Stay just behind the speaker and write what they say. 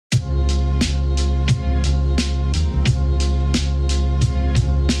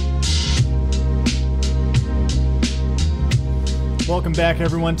Welcome back,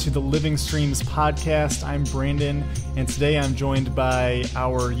 everyone, to the Living Streams podcast. I'm Brandon, and today I'm joined by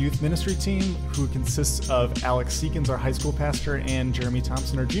our youth ministry team, who consists of Alec Seekins, our high school pastor, and Jeremy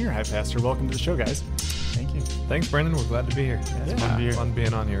Thompson, our junior high pastor. Welcome to the show, guys. Thank you. Thanks, Brandon. We're glad to be here. It's fun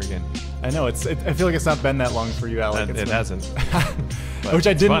being on here again. I know. I feel like it's not been that long for you, Alec. It hasn't. Which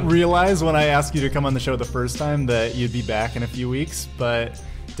I didn't realize when I asked you to come on the show the first time that you'd be back in a few weeks, but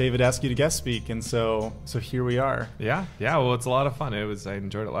David asked you to guest speak, and so here we are. Yeah. Well, it's a lot of fun. I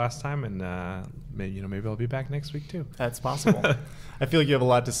enjoyed it last time, and maybe I'll be back next week too. That's possible. I feel like you have a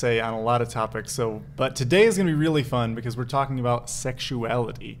lot to say on a lot of topics. But today is going to be really fun because we're talking about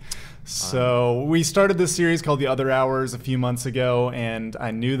sexuality. So we started this series called The Other Hours a few months ago, and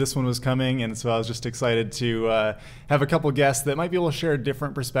I knew this one was coming, and so I was just excited to have a couple guests that might be able to share a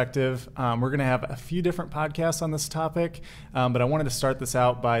different perspective. We're going to have a few different podcasts on this topic, but I wanted to start this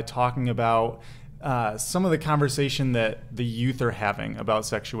out by talking about some of the conversation that the youth are having about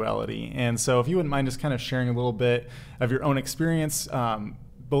sexuality. And so if you wouldn't mind just kind of sharing a little bit of your own experience.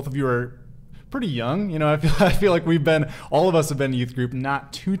 Both of you are pretty young. I feel like all of us have been youth group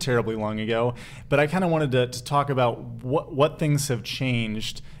not too terribly long ago, but I kind of wanted to talk about what things have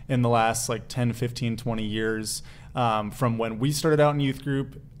changed in the last 10, 15, 20 years from when we started out in youth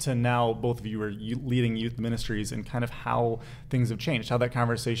group to now both of you are leading youth ministries, and kind of how things have changed, how that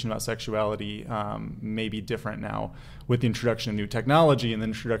conversation about sexuality may be different now with the introduction of new technology and the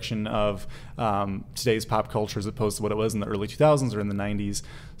introduction of today's pop culture as opposed to what it was in the early 2000s or in the 90s.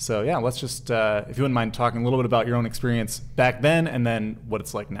 So yeah, let's just, if you wouldn't mind talking a little bit about your own experience back then and then what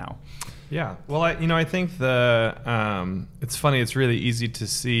it's like now. Yeah, well, I think it's funny, it's really easy to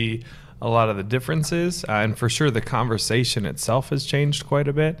see a lot of the differences, and for sure the conversation itself has changed quite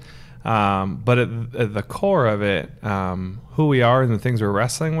a bit. But at the core of it, who we are and the things we're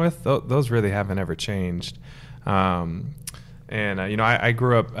wrestling with, those really haven't ever changed. I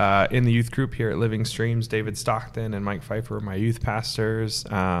grew up in the youth group here at Living Streams. David Stockton and Mike Pfeiffer were my youth pastors,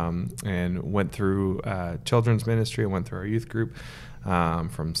 and went through children's ministry. I went through our youth group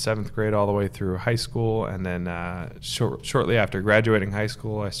from 7th grade all the way through high school. And then shortly after graduating high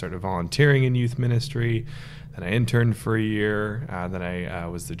school, I started volunteering in youth ministry. Then I interned for a year. Then I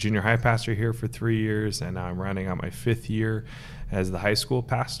was the junior high pastor here for 3 years. And now I'm rounding out my 5th year as the high school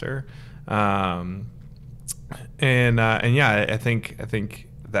pastor. I think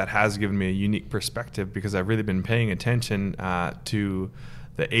that has given me a unique perspective because I've really been paying attention to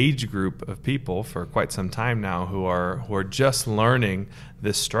the age group of people for quite some time now who are just learning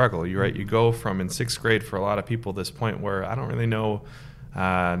this struggle. You're right. You go from in 6th grade for a lot of people this point where I don't really know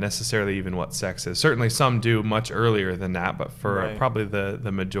necessarily even what sex is. Certainly some do much earlier than that, but for probably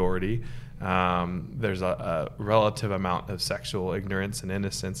the majority, there's a relative amount of sexual ignorance and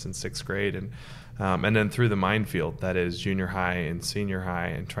innocence in 6th grade, and then through the minefield that is junior high and senior high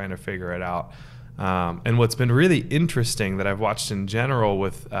and trying to figure it out. And what's been really interesting that I've watched in general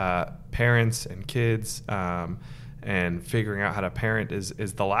with parents and kids and figuring out how to parent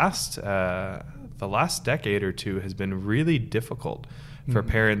is the last decade or two has been really difficult for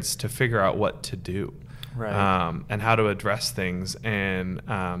parents to figure out what to do. Right. And how to address things, and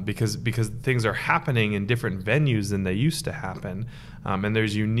because things are happening in different venues than they used to happen, and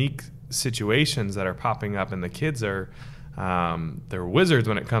there's unique situations that are popping up, and the kids are they're wizards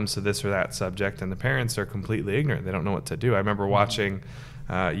when it comes to this or that subject, and the parents are completely ignorant. They don't know what to do. I remember watching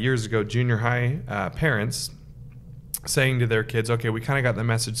years ago junior high parents saying to their kids, okay, we kind of got the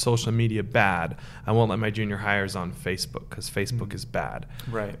message social media bad. I won't let my junior hires on Facebook because Facebook is bad.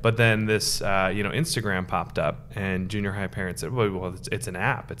 Right. But then this, Instagram popped up, and junior high parents said, well, it's an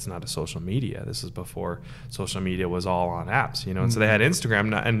app. It's not a social media. This is before social media was all on apps, And so they had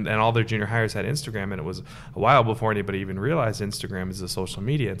Instagram, and all their junior hires had Instagram, and it was a while before anybody even realized Instagram is a social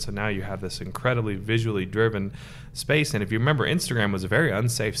media. And so now you have this incredibly visually driven space. And if you remember, Instagram was a very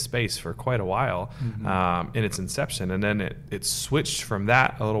unsafe space for quite a while in its inception. And then it switched from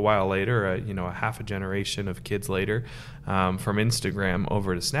that a little while later, a half a generation of kids later, from Instagram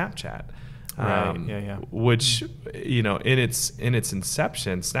over to Snapchat. Which, in its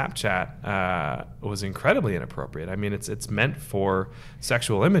inception, Snapchat was incredibly inappropriate. I mean, it's meant for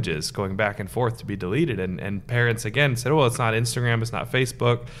sexual images going back and forth to be deleted, and parents again said, well, it's not Instagram, it's not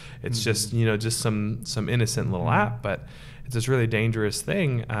Facebook, it's just some innocent little app, but it's this really dangerous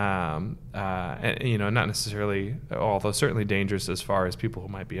thing, and, not necessarily, although certainly dangerous as far as people who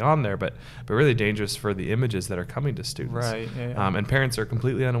might be on there, but really dangerous for the images that are coming to students. Right. And parents are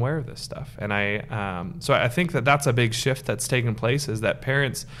completely unaware of this stuff. And so I think that's a big shift that's taken place, is that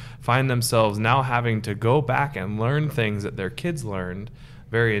parents find themselves now having to go back and learn things that their kids learned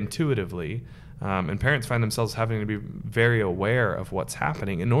very intuitively. And parents find themselves having to be very aware of what's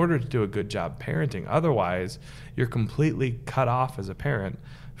happening in order to do a good job parenting. Otherwise, you're completely cut off as a parent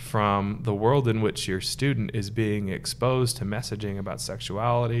from the world in which your student is being exposed to messaging about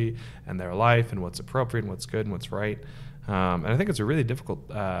sexuality and their life and what's appropriate and what's good and what's right. And I think it's a really difficult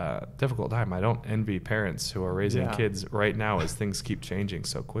time. I don't envy parents who are raising kids right now as things keep changing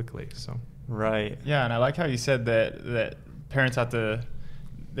so quickly. So right. Yeah, and I like how you said that parents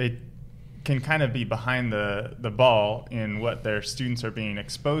they can kind of be behind the ball in what their students are being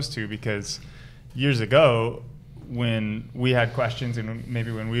exposed to, because years ago, when we had questions and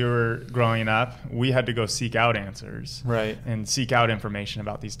maybe when we were growing up, we had to go seek out answers, right, and seek out information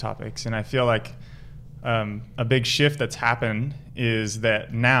about these topics. And I feel like a big shift that's happened is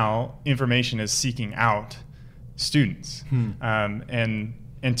that now information is seeking out students, and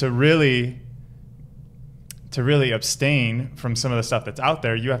to really abstain from some of the stuff that's out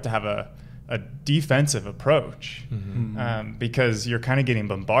there, you have to have a defensive approach, because you're kind of getting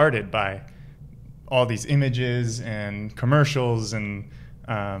bombarded by all these images and commercials and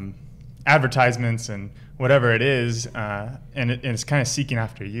advertisements and whatever it is, and it's kind of seeking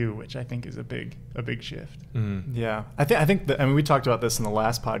after you, which I think is a big shift. Yeah, I think that, I mean, we talked about this in the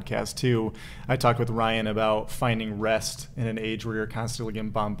last podcast too. I talked with Ryan about finding rest in an age where you're constantly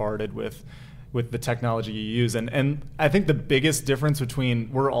getting bombarded with the technology you use, and I think the biggest difference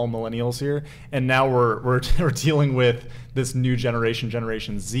between, we're all millennials here, and now we're dealing with this new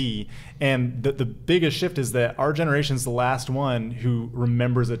Generation Z, and the biggest shift is that our generation's the last one who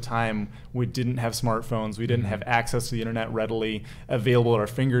remembers a time we didn't have smartphones, we didn't have access to the internet readily available at our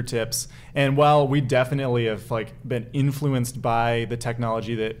fingertips, and while we definitely have been influenced by the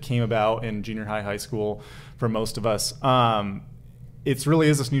technology that came about in junior high school for most of us, it really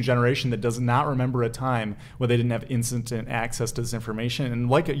is this new generation that does not remember a time where they didn't have instant access to this information. And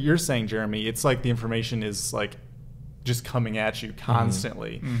like you're saying, Jeremy, it's like the information is just coming at you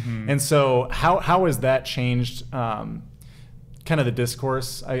constantly. And so how has that changed kind of the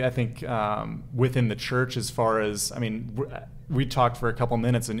discourse, I think, within the church, as far as, I mean, we talked for a couple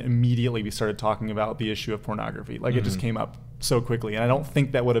minutes and immediately we started talking about the issue of pornography. It just came up so quickly. And I don't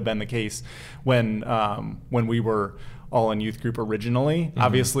think that would have been the case when we were all in youth group originally.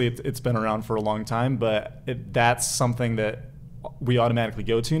 Obviously, it's been around for a long time, but that's something that we automatically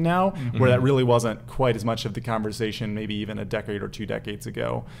go to now, where that really wasn't quite as much of the conversation maybe even a decade or 2 decades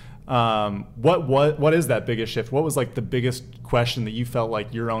ago. What is that biggest shift? What was the biggest question that you felt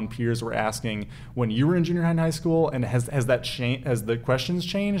like your own peers were asking when you were in junior high and high school? And has that changed? Has the questions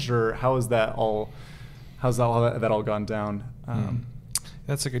changed, or how's that all gone down?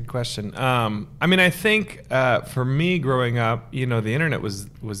 That's a good question. I mean, I think for me growing up, the internet was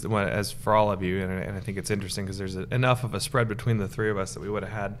the one, as for all of you, and I think it's interesting because there's enough of a spread between the three of us that we would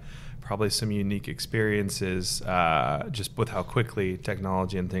have had probably some unique experiences just with how quickly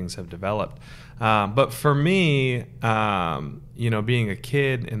technology and things have developed. But for me, being a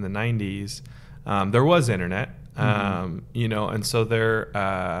kid in the 90s, there was internet. And so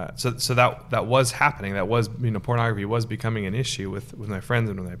so that was happening. That was, pornography was becoming an issue with my friends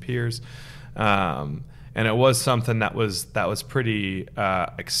and with my peers. And it was something that was pretty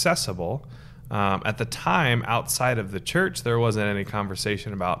accessible. At the time, outside of the church, there wasn't any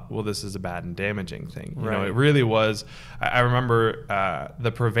conversation about, well, this is a bad and damaging thing. Right. It really was. I remember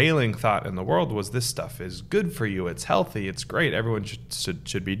the prevailing thought in the world was, this stuff is good for you. It's healthy. It's great. Everyone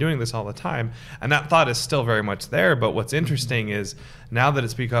should be doing this all the time. And that thought is still very much there. But what's interesting is now that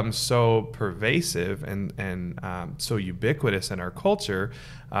it's become so pervasive and so ubiquitous in our culture,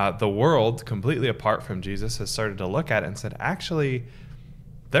 the world, completely apart from Jesus, has started to look at it and said, actually,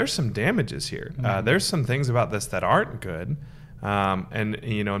 there's some damages here. There's some things about this that aren't good.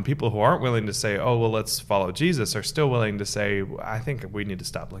 And people who aren't willing to say, oh, well, let's follow Jesus, are still willing to say, I think we need to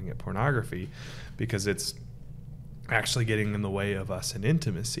stop looking at pornography because it's actually getting in the way of us in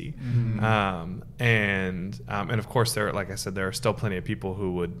intimacy. And of course, like I said, there are still plenty of people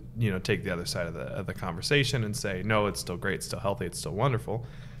who would, take the other side of the conversation and say, no, it's still great, it's still healthy, it's still wonderful.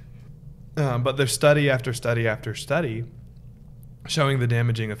 But there's study after study after study showing the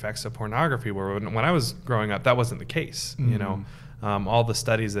damaging effects of pornography, where when I was growing up, that wasn't the case. All the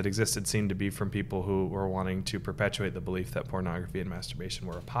studies that existed seemed to be from people who were wanting to perpetuate the belief that pornography and masturbation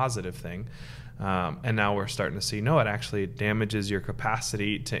were a positive thing. And now we're starting to see, no, it actually damages your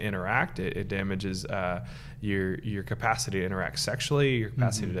capacity to interact. It damages your capacity to interact sexually, your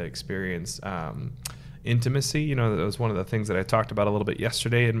capacity to experience intimacy. That was one of the things that I talked about a little bit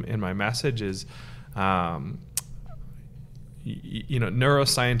yesterday in my message is,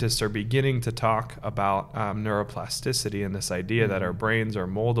 neuroscientists are beginning to talk about neuroplasticity and this idea that our brains are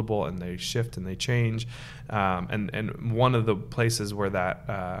moldable and they shift and they change. And one of the places where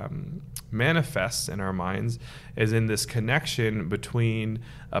that manifests in our minds is in this connection between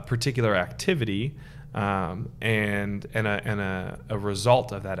a particular activity and a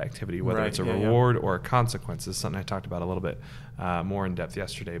result of that activity, whether it's a reward or a consequence. Is something I talked about a little bit more in depth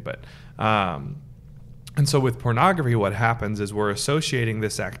yesterday. But and so with pornography, what happens is we're associating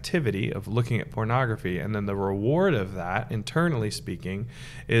this activity of looking at pornography, and then the reward of that, internally speaking,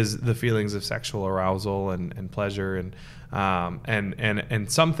 is the feelings of sexual arousal and pleasure and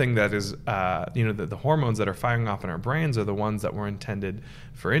something that is, the hormones that are firing off in our brains are the ones that were intended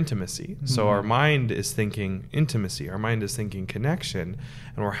for intimacy. Mm-hmm. So our mind is thinking intimacy, our mind is thinking connection,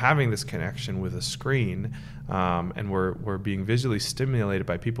 and we're having this connection with a screen, and we're being visually stimulated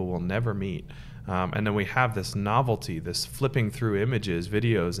by people we'll never meet. And then we have this novelty, this flipping through images,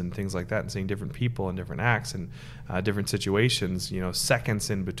 videos, and things like that, and seeing different people and different acts and different situations, seconds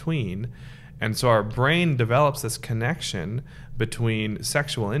in between. And so our brain develops this connection between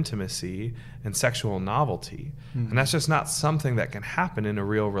sexual intimacy and sexual novelty. Mm-hmm. And that's just not something that can happen in a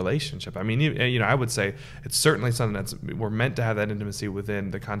real relationship. I mean, I would say it's certainly something we're meant to have that intimacy within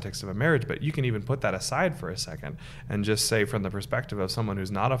the context of a marriage, but you can even put that aside for a second and just say, from the perspective of someone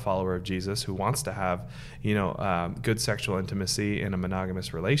who's not a follower of Jesus, who wants to have, good sexual intimacy in a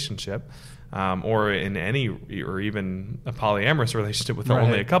monogamous relationship, or in any, or even a polyamorous relationship with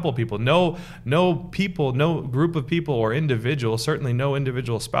only a couple people. No group of people or individual, certainly no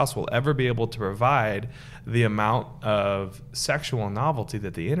individual spouse, will ever be able to provide the amount of sexual novelty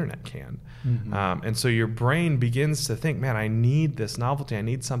that the internet can. Mm-hmm. And so your brain begins to think, man, I need this novelty. I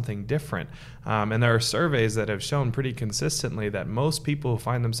need something different. And there are surveys that have shown pretty consistently that most people who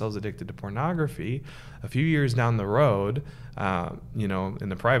find themselves addicted to pornography a few years down the road, in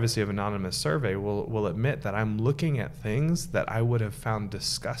the privacy of an anonymous survey, will admit that I'm looking at things that I would have found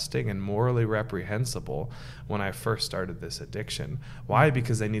disgusting and morally reprehensible when I first started this addiction. Why?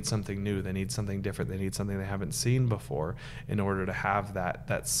 Because they need something new. They need something different. They need something they haven't seen before in order to have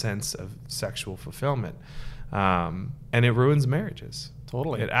that sense of sexual fulfillment. And it ruins marriages.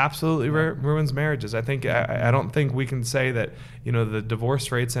 Totally. It absolutely ruins marriages. I think I don't think we can say that the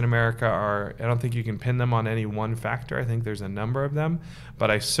divorce rates in America I don't think you can pin them on any one factor. I think there's a number of them, but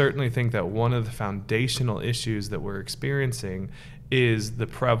I certainly think that one of the foundational issues that we're experiencing is the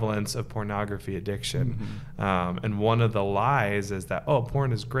prevalence of pornography addiction. Mm-hmm. And one of the lies is that,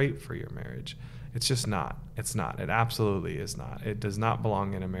 porn is great for your marriage. It's just not. It's not. It absolutely is not. It does not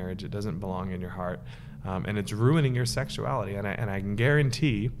belong in a marriage. It doesn't belong in your heart. And it's ruining your sexuality. And I can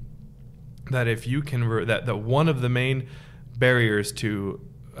guarantee that if you can, that one of the main barriers to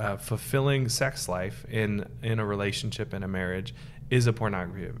fulfilling sex life in a relationship, in a marriage, is a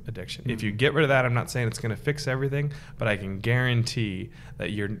pornography addiction. Mm-hmm. If you get rid of that, I'm not saying it's going to fix everything, but I can guarantee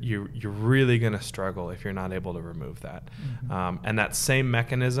that you're really going to struggle if you're not able to remove that. Mm-hmm. And that same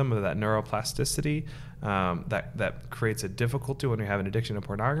mechanism of that neuroplasticity that creates a difficulty when you have an addiction to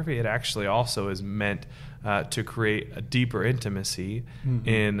pornography, it actually also is meant to create a deeper intimacy mm-hmm.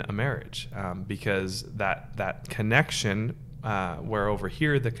 in a marriage, because that connection, where over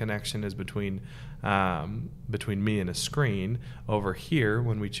here the connection is between me and a screen, over here,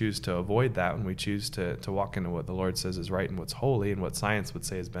 when we choose to avoid that, when we choose to walk into what the Lord says is right and what's holy and what science would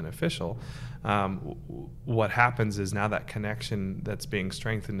say is beneficial, what happens is now that connection that's being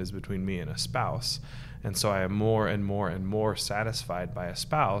strengthened is between me and a spouse. And so I am more and more and more satisfied by a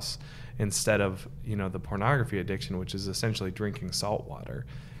spouse, instead of the pornography addiction, which is essentially drinking salt water,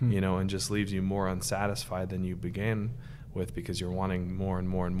 and just leaves you more unsatisfied than you began with, because you're wanting more and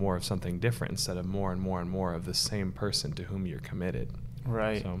more and more of something different instead of more and more and more of the same person to whom you're committed.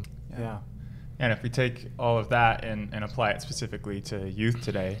 Right. So, yeah. And if we take all of that and apply it specifically to youth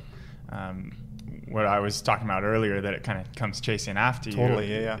today, what I was talking about earlier, that it kind of comes chasing after you.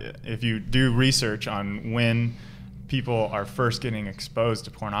 Totally, yeah. If you do research on when people are first getting exposed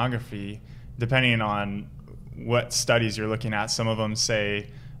to pornography, depending on what studies you're looking at, some of them say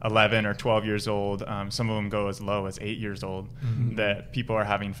 11 or 12 years old. Some of them go as low as 8 years old, mm-hmm. that people are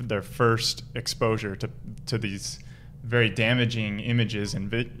having their first exposure to these very damaging images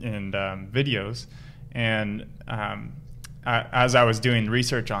and videos. And as I was doing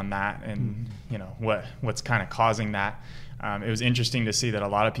research on that, and what's kind of causing that, it was interesting to see that a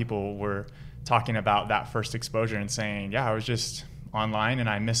lot of people were talking about that first exposure and saying, I was just online and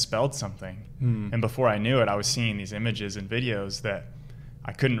I misspelled something. Mm. And before I knew it, I was seeing these images and videos that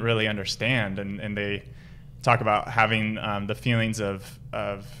I couldn't really understand. And they talk about having the feelings of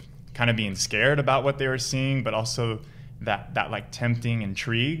kind of being scared about what they were seeing, but also that like tempting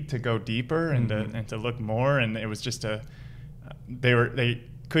intrigue to go deeper and to look more. And it was just they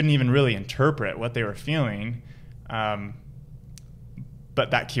couldn't even really interpret what they were feeling.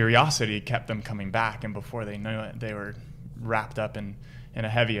 But that curiosity kept them coming back, and before they knew it, they were wrapped up in a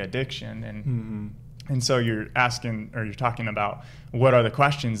heavy addiction. And so you're talking about what are the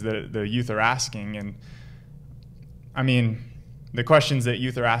questions that the youth are asking. And I mean, the questions that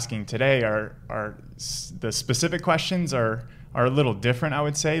youth are asking today are the specific questions are a little different, I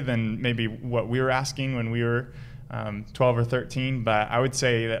would say, than maybe what we were asking when we were 12 or 13. But I would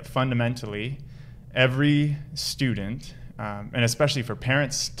say that fundamentally, every student, and especially for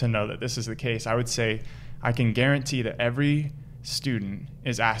parents to know that this is the case, I would say I can guarantee that every student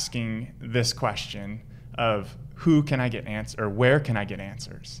is asking this question of who can I get answers, or where can I get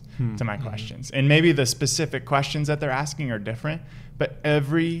answers to my questions. And maybe the specific questions that they're asking are different, but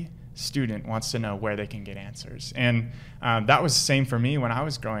every student wants to know where they can get answers. And that was the same for me when I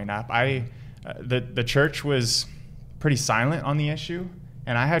was growing up. The church was pretty silent on the issue,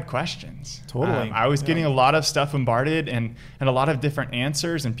 and I had questions. Totally. I was getting a lot of stuff bombarded and a lot of different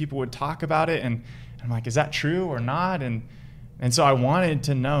answers, and people would talk about it, and I'm like, is that true or not? And so I wanted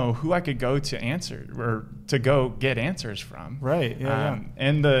to know who I could go to answer, or to go get answers from. Right. Yeah.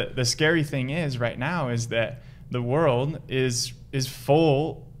 And the scary thing is right now is that the world is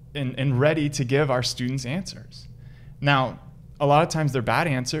full and ready to give our students answers. Now, a lot of times they're bad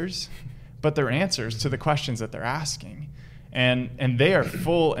answers, but they're answers to the questions that they're asking. And they are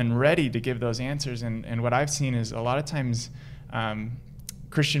full and ready to give those answers. And what I've seen is a lot of times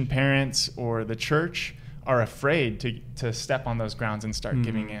Christian parents or the church are afraid to step on those grounds and start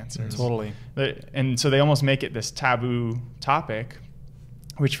giving answers. Totally. And so they almost make it this taboo topic,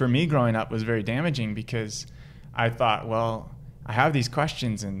 which for me growing up was very damaging, because I thought, well, I have these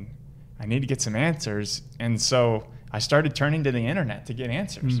questions and I need to get some answers. And so I started turning to the internet to get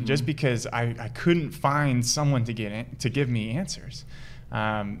answers, just because I couldn't find someone to give me answers.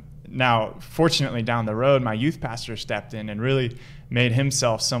 Now, fortunately, down the road, my youth pastor stepped in and really made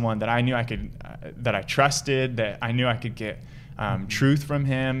himself someone that I knew that I trusted, that I knew I could get truth from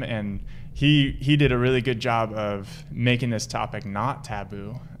him, and he did a really good job of making this topic not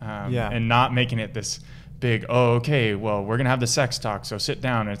taboo, and not making it this big, okay, well, we're gonna have the sex talk, so sit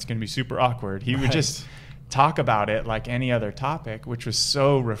down, and it's gonna be super awkward. He would just talk about it like any other topic, which was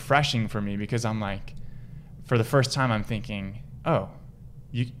so refreshing for me, because I'm like, for the first time, I'm thinking, oh,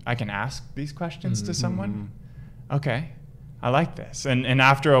 I can ask these questions to someone? Okay, I like this. And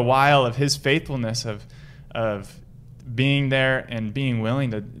after a while of his faithfulness of being there and being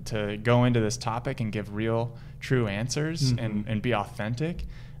willing to go into this topic and give real, true answers and be authentic,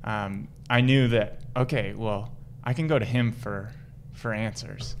 I knew that, okay, well, I can go to him for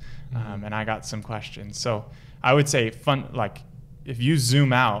answers. And I got some questions. So I would say if you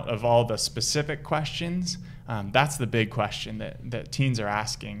zoom out of all the specific questions, that's the big question that teens are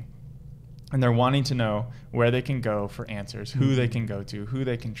asking. And they're wanting to know where they can go for answers, who they can go to, who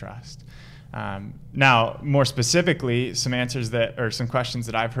they can trust. Now, more specifically, some questions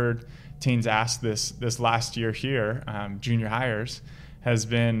that I've heard teens ask this last year here, junior hires, has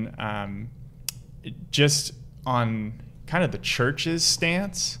been just on kind of the church's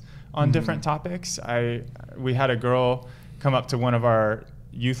stance on different topics. We had a girl come up to one of our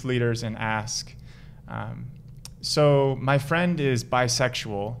youth leaders and ask, so my friend is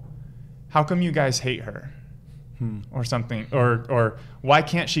bisexual, how come you guys hate her? Or something, or why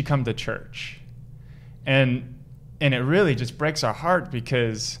can't she come to church? And it really just breaks our heart,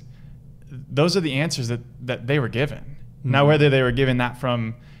 because those are the answers that they were given. Now, whether they were given that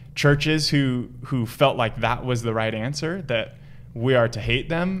from churches who felt like that was the right answer, that we are to hate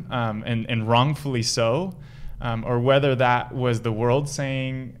them, and wrongfully so, or whether that was the world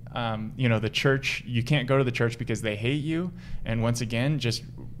saying, the church, you can't go to the church because they hate you, and once again, just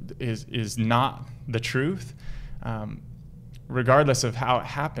is not the truth. Regardless of how it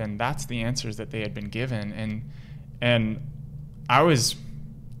happened, that's the answers that they had been given, and I was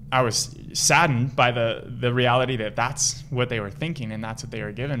saddened by the reality that that's what they were thinking and that's what they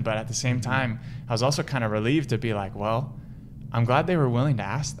were given. But at the same time, I was also kind of relieved to be like, well, I'm glad they were willing to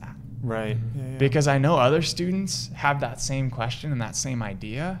ask that. Right. Because I know other students have that same question and that same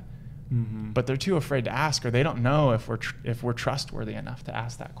idea, but they're too afraid to ask, or they don't know if we're trustworthy enough to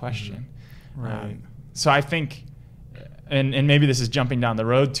ask that question. Right. So I think, and maybe this is jumping down the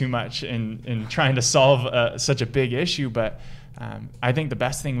road too much in trying to solve such a big issue, but I think the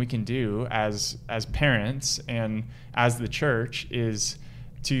best thing we can do as parents and as the church is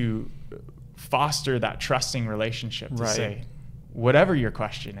to foster that trusting relationship, to say, whatever your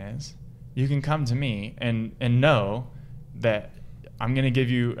question is, you can come to me and know that I'm going to give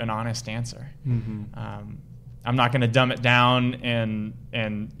you an honest answer. Mm-hmm. I'm not going to dumb it down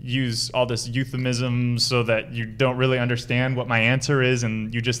and use all this euphemism so that you don't really understand what my answer is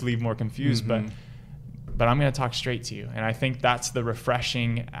and you just leave more confused. Mm-hmm. But I'm going to talk straight to you. And I think that's the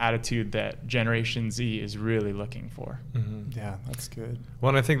refreshing attitude that Generation Z is really looking for. Mm-hmm. Yeah, that's good. Well,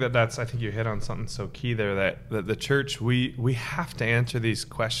 and I think I think you hit on something so key there, that the church, we have to answer these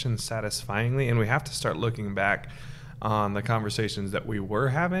questions satisfyingly, and we have to start looking back on the conversations that we were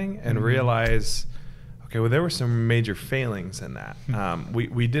having and realize, okay, well, there were some major failings in that.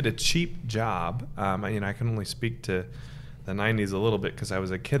 We did a cheap job. I can only speak to the 90s a little bit because I was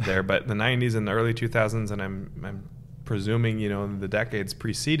a kid there, but the 90s and the early 2000s, and I'm presuming, the decades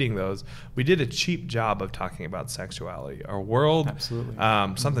preceding those, we did a cheap job of talking about sexuality. Our world, absolutely,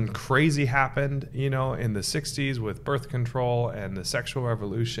 something crazy happened, in the 60s with birth control and the sexual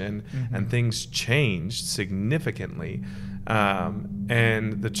revolution, and things changed significantly.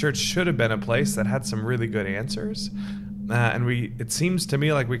 And the church should have been a place that had some really good answers. And it seems to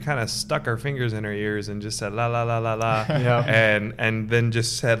me like we kind of stuck our fingers in our ears and just said la la la la la, yeah. and then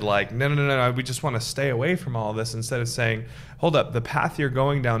just said like no, we just want to stay away from all this, instead of saying, hold up, the path you're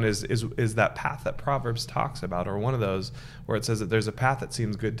going down is that path that Proverbs talks about, or one of those where it says that there's a path that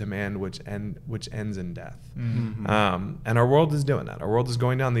seems good to man which ends in death. Mm-hmm. And our world is doing that. Our world is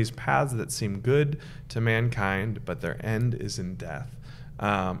going down these paths that seem good to mankind, but their end is in death.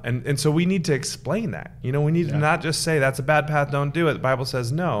 And so we need to explain that. We need to not just say that's a bad path, don't do it. The Bible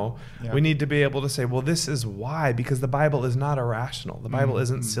says no. Yeah. We need to be able to say, well, this is why, because the Bible is not irrational. The Bible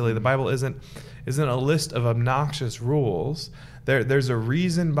isn't silly. The Bible isn't a list of obnoxious rules. There's a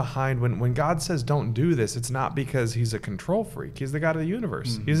reason behind when God says don't do this. It's not because he's a control freak. He's the God of the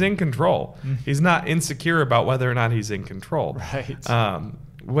universe. He's in control. He's not insecure about whether or not he's in control. Right.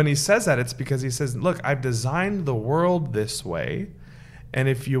 When he says that, it's because he says, look, I've designed the world this way. And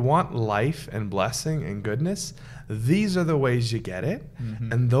if you want life and blessing and goodness, these are the ways you get it,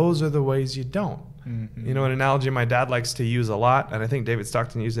 and those are the ways you don't. An analogy my dad likes to use a lot, and I think David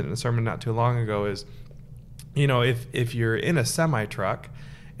Stockton used it in a sermon not too long ago, is, if you're in a semi-truck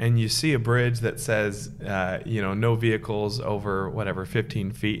and you see a bridge that says, no vehicles over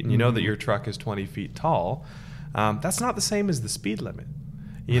 15 feet, and you know that your truck is 20 feet tall, that's not the same as the speed limit.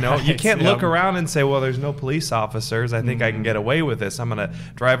 Right. You can't look around and say, well, there's no police officers. I think I can get away with this. I'm going to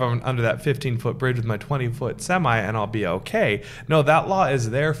drive under that 15-foot bridge with my 20-foot semi and I'll be okay. No, that law is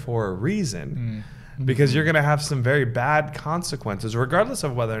there for a reason, because you're going to have some very bad consequences, regardless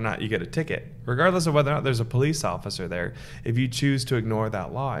of whether or not you get a ticket, regardless of whether or not there's a police officer there, if you choose to ignore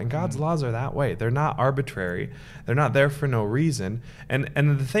that law. And God's laws are that way. They're not arbitrary. They're not there for no reason. And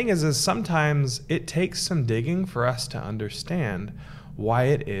the thing is sometimes it takes some digging for us to understand why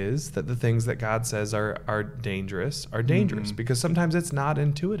it is that the things that God says are dangerous, because sometimes it's not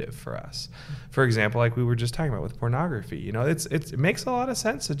intuitive for us. For example, like we were just talking about with pornography, it makes a lot of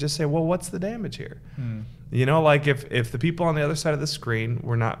sense to just say, well, what's the damage here? Like if the people on the other side of the screen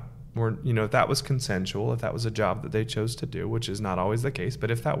if that was consensual, if that was a job that they chose to do, which is not always the case,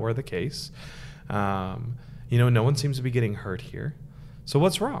 but if that were the case, no one seems to be getting hurt here. So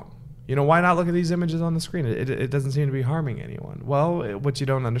what's wrong? Why not look at these images on the screen? It doesn't seem to be harming anyone. Well, what you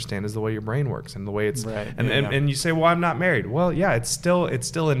don't understand is the way your brain works and the way it's right. And you say, well, I'm not married. Well, yeah, it's still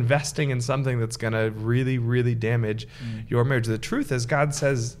investing in something that's going to really, really damage your marriage. The truth is, God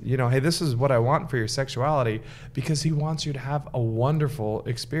says, hey, this is what I want for your sexuality, because he wants you to have a wonderful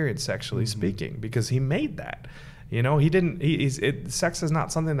experience sexually speaking, because he made that. Sex is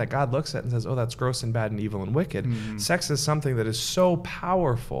not something that God looks at and says, oh, that's gross and bad and evil and wicked. Sex is something that is so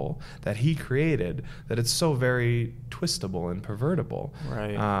powerful that he created that it's so very twistable and pervertible.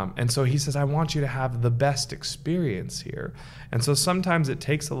 Right. And so he says, I want you to have the best experience here. And so sometimes it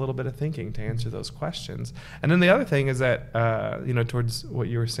takes a little bit of thinking to answer those questions. And then the other thing is that, towards what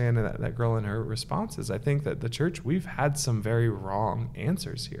you were saying, that girl and her responses, I think that the church, we've had some very wrong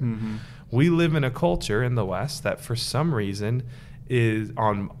answers here. We live in a culture in the West that for some reason is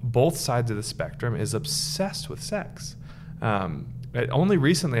on both sides of the spectrum is obsessed with sex. Only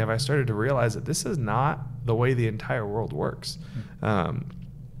recently have I started to realize that this is not the way the entire world works. I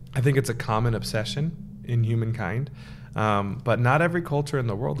think it's a common obsession in humankind, but not every culture in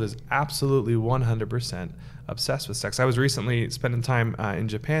the world is absolutely 100% obsessed with sex. I was recently spending time in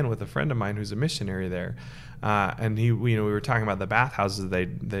Japan with a friend of mine who's a missionary there. And we were talking about the bathhouses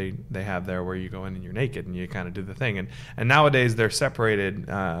they have there, where you go in and you're naked and you kind of do the thing. And nowadays they're separated,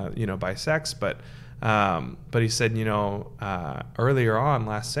 by sex. But he said, earlier on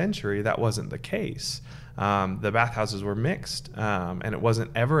last century, that wasn't the case. the bathhouses were mixed, and it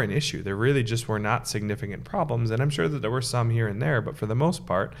wasn't ever an issue. There really just were not significant problems, and I'm sure that there were some here and there, but for the most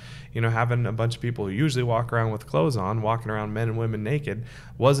part, having a bunch of people who usually walk around with clothes on, walking around men and women naked,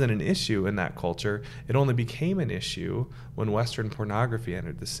 wasn't an issue in that culture. It only became an issue when Western pornography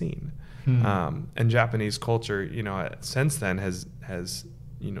entered the scene. And Japanese culture, since then has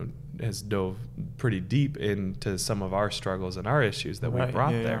dove pretty deep into some of our struggles and our issues that we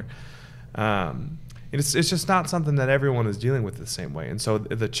brought there. It's just not something that everyone is dealing with the same way. And so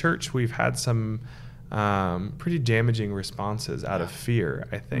the church, we've had some pretty damaging responses out of fear,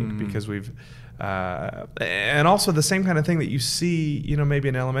 I think, because we've and also the same kind of thing that you see, maybe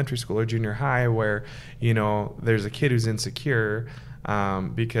in elementary school or junior high where, there's a kid who's insecure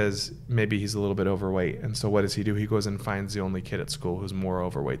because maybe he's a little bit overweight. And so what does he do? He goes and finds the only kid at school who's more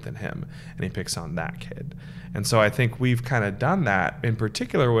overweight than him, and he picks on that kid. And so I think we've kind of done that in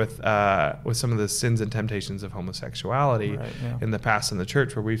particular with some of the sins and temptations of homosexuality in the past in the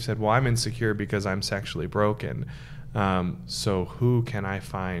church, where we've said, well, I'm insecure because I'm sexually broken. So who can I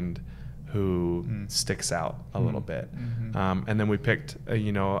find who sticks out a little bit? And then we picked,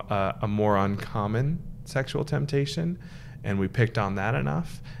 a more uncommon sexual temptation, and we picked on that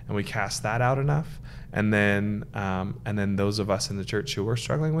enough, and we cast that out enough, and then those of us in the church who were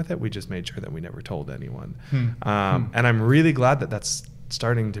struggling with it, we just made sure that we never told anyone. And I'm really glad that that's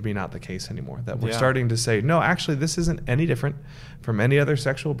starting to be not the case anymore. That we're starting to say, no, actually, this isn't any different from any other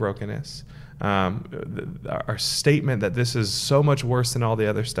sexual brokenness. Our statement that this is so much worse than all the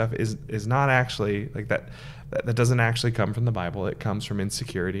other stuff is not actually like that. That doesn't actually come from the Bible. It comes from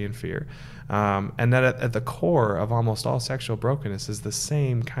insecurity and fear. And that at the core of almost all sexual brokenness is the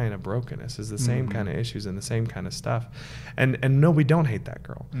same kind of brokenness, is the same kind of issues and the same kind of stuff. And no, we don't hate that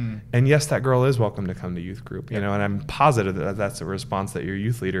girl. And yes, that girl is welcome to come to youth group, and I'm positive that that's a response that your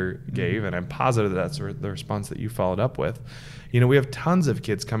youth leader gave, and I'm positive that that's the response that you followed up with. We have tons of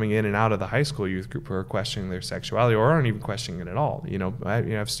kids coming in and out of the high school youth group who are questioning their sexuality or aren't even questioning it at all. I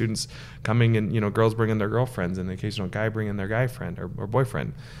have students coming in, girls bringing their girlfriends and the occasional guy bringing their guy friend or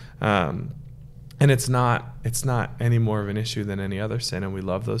boyfriend. And it's not any more of an issue than any other sin, and we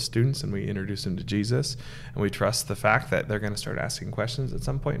love those students, and we introduce them to Jesus, and we trust the fact that they're going to start asking questions at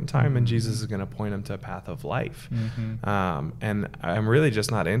some point in time, and Jesus is going to point them to a path of life. And I'm really just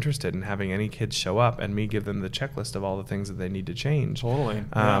not interested in having any kids show up and me give them the checklist of all the things that they need to change. Totally.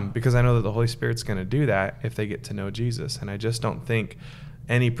 Because I know that the Holy Spirit's going to do that if they get to know Jesus, and I just don't think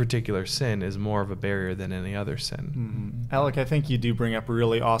any particular sin is more of a barrier than any other sin. Alec, I think you do bring up a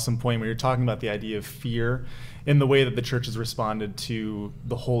really awesome point when you're talking about the idea of fear in the way that the church has responded to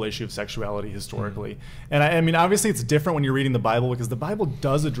the whole issue of sexuality historically. And I mean, obviously it's different when you're reading the Bible, because the Bible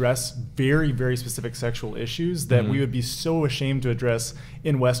does address very, very specific sexual issues that we would be so ashamed to address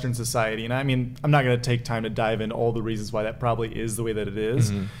in Western society. And I mean, I'm not going to take time to dive into all the reasons why that probably is the way that it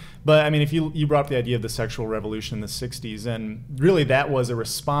is. But I mean, if you brought up the idea of the sexual revolution in the 60s, and really that was a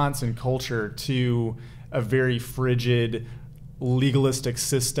response in culture to a very frigid, legalistic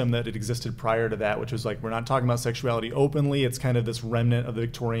system that had existed prior to that, which was like, we're not talking about sexuality openly. It's kind of this remnant of the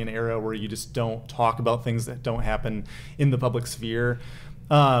Victorian era where you just don't talk about things that don't happen in the public sphere.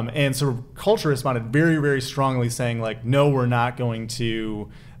 And so culture responded very, very strongly saying like, no, we're not going to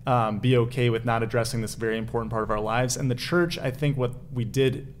be okay with not addressing this very important part of our lives. And the church, I think what we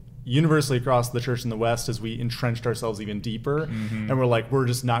did universally across the church in the West is we entrenched ourselves even deeper, and we're like, we're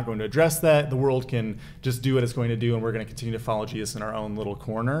just not going to address that. The world can just do what it's going to do, and we're going to continue to follow Jesus in our own little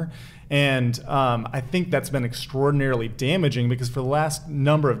corner. And I think that's been extraordinarily damaging, because for the last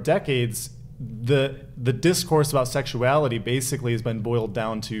number of decades, the discourse about sexuality basically has been boiled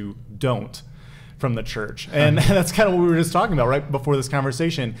down to don't from the church. And that's kind of what we were just talking about right before this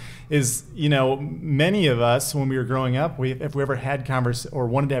conversation is, many of us when we were growing up, if we ever had or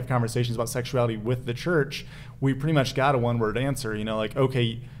wanted to have conversations about sexuality with the church, we pretty much got a one-word answer, like,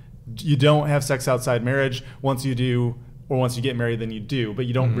 okay, you don't have sex outside marriage. Once you do, or once you get married, then you do, but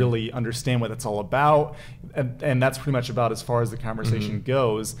you don't really understand what it's all about. And that's pretty much about as far as the conversation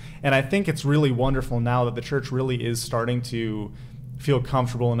goes. And I think it's really wonderful now that the church really is starting to feel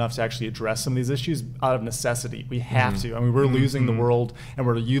comfortable enough to actually address some of these issues out of necessity. We have to. I mean, we're losing the world, and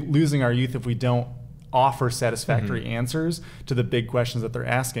we're losing our youth if we don't offer satisfactory answers to the big questions that they're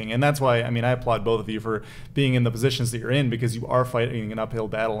asking. And that's why, I mean, I applaud both of you for being in the positions that you're in, because you are fighting an uphill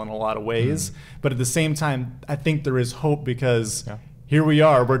battle in a lot of ways. But at the same time, I think there is hope, because here we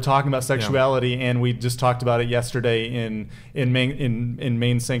are, we're talking about sexuality, and we just talked about it yesterday in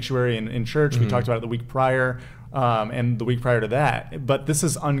Main Sanctuary in church. We talked about it the week prior. And the week prior to that. But this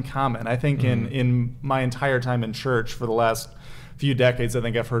is uncommon. I think in my entire time in church for the last few decades, I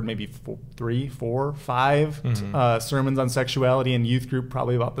think I've heard maybe 3, 4, 5 sermons on sexuality in youth group,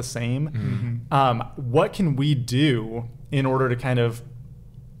 probably about the same. What can we do in order to kind of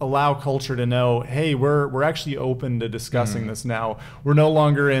allow culture to know, hey, we're actually open to discussing this now. We're no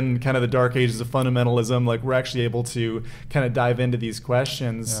longer in kind of the dark ages of fundamentalism. Like, we're actually able to kind of dive into these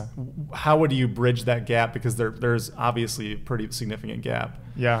questions. Yeah. How would you bridge that gap? Because there's obviously a pretty significant gap.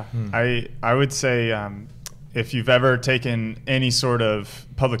 Yeah, I would say if you've ever taken any sort of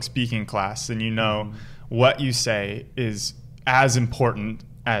public speaking class, then you know what you say is as important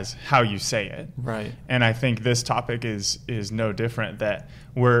as how you say it. Right. And I think this topic is no different, that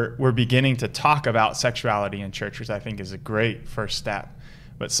we're beginning to talk about sexuality in church, which I think is a great first step.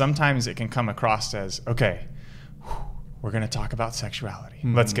 But sometimes it can come across as, okay, we're going to talk about sexuality.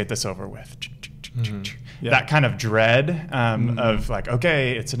 Let's get this over with. Yeah. That kind of dread of like,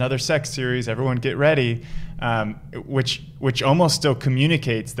 okay, it's another sex series, everyone get ready, which almost still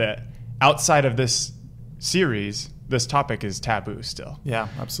communicates that outside of this series, this topic is taboo still. Yeah,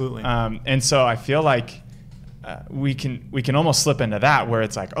 absolutely. And so I feel like we can almost slip into that, where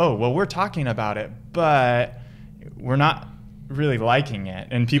it's like, oh, well, we're talking about it, but we're not really liking it,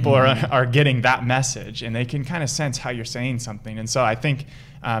 and people are getting that message, and they can kind of sense how you're saying something. And so I think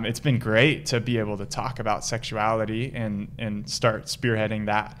it's been great to be able to talk about sexuality and start spearheading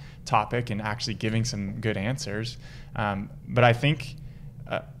that topic and actually giving some good answers. But I think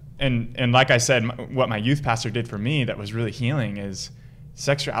and like I said, what my youth pastor did for me that was really healing is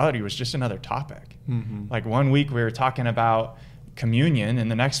sexuality was just another topic. Like, one week we were talking about communion,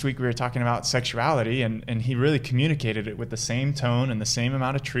 and the next week we were talking about sexuality, and he really communicated it with the same tone and the same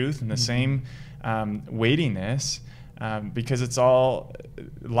amount of truth and the same weightiness, because it's all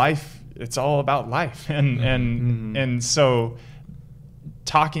life. It's all about life, and so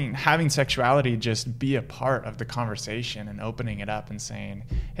having sexuality just be a part of the conversation and opening it up and saying,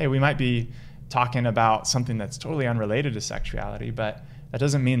 hey, we might be talking about something that's totally unrelated to sexuality, but that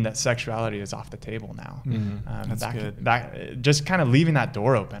doesn't mean that sexuality is off the table now. That's good. That just kind of leaving that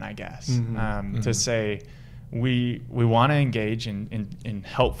door open, I guess, to say we want to engage in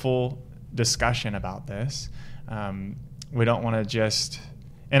helpful discussion about this. We don't want to just,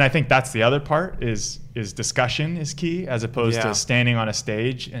 and I think that's the other part is discussion is key, as opposed to standing on a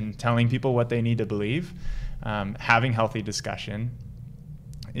stage and telling people what they need to believe. Having healthy discussion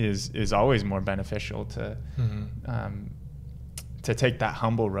is always more beneficial to take that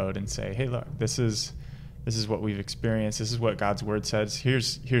humble road and say, hey, look, this is what we've experienced. This is what God's word says.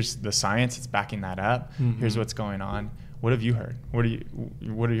 Here's the science that's backing that up. Here's what's going on. What have you heard?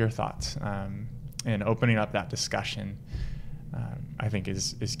 What are your thoughts? And opening up that discussion, I think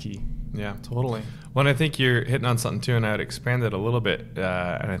is key. Yeah, totally. Well, I think you're hitting on something too, and I would expand it a little bit.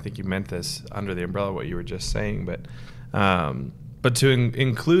 And I think you meant this under the umbrella of what you were just saying, but to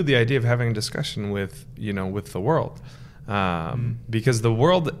include the idea of having a discussion with the world. Because the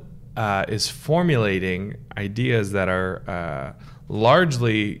world is formulating ideas that are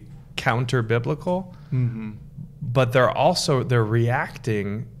largely counter-biblical, but they're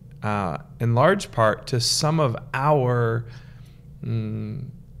reacting in large part to some of our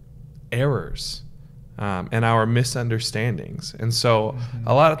errors and our misunderstandings. And so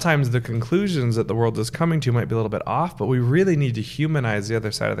a lot of times the conclusions that the world is coming to might be a little bit off, but we really need to humanize the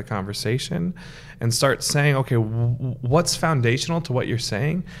other side of the conversation and start saying, okay, what's foundational to what you're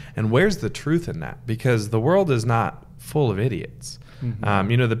saying, and where's the truth in that? Because the world is not full of idiots.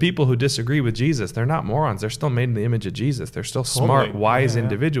 The people who disagree with Jesus, they're not morons. They're still made in the image of Jesus. They're still smart, wise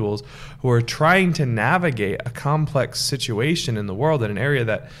individuals who are trying to navigate a complex situation in the world in an area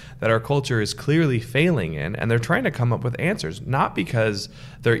that our culture is clearly failing in. And they're trying to come up with answers, not because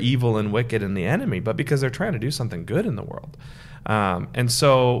they're evil and wicked and the enemy, but because they're trying to do something good in the world. And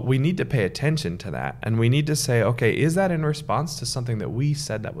so we need to pay attention to that, and we need to say, okay, is that in response to something that we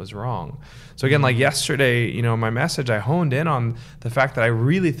said that was wrong? So again, like yesterday, my message, I honed in on the fact that I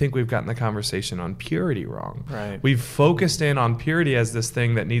really think we've gotten the conversation on purity wrong. Right. We've focused in on purity as this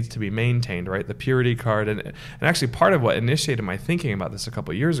thing that needs to be maintained, right? The purity card. And actually part of what initiated my thinking about this a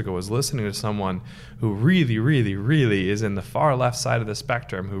couple of years ago was listening to someone who really, really, really is in the far left side of the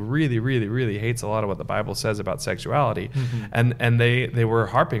spectrum, who really, really, really hates a lot of what the Bible says about sexuality. And they were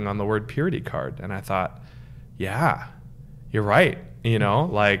harping on the word purity card. And I thought, yeah, you're right.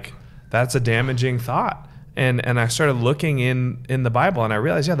 Like, that's a damaging thought. And I started looking in the Bible, and I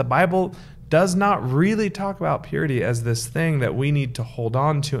realized, the Bible does not really talk about purity as this thing that we need to hold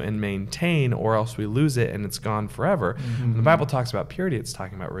on to and maintain, or else we lose it and it's gone forever. When the Bible talks about purity, it's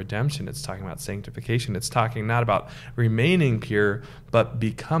talking about redemption. It's talking about sanctification. It's talking not about remaining pure, but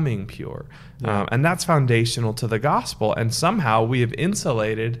becoming pure. Yeah. And that's foundational to the gospel. And somehow we have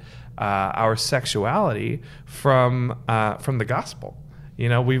insulated our sexuality from the gospel. You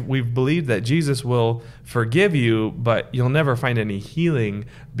know, we've believed that Jesus will forgive you, but you'll never find any healing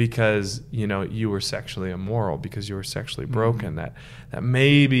because, you know, you were sexually immoral, because you were sexually broken. That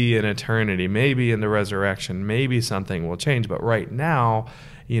maybe in eternity, maybe in the resurrection, maybe something will change. But right now,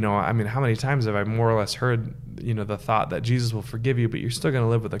 you know, I mean, how many times have I more or less heard, you know, the thought that Jesus will forgive you, but you're still going to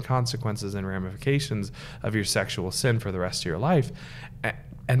live with the consequences and ramifications of your sexual sin for the rest of your life.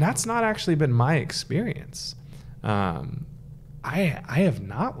 And that's not actually been my experience. I have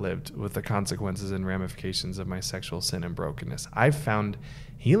not lived with the consequences and ramifications of my sexual sin and brokenness. I've found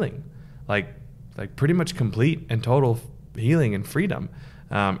healing, like pretty much complete and total healing and freedom.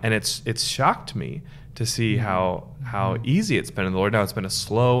 And it's shocked me to see how easy it's been in the Lord. Now, it's been a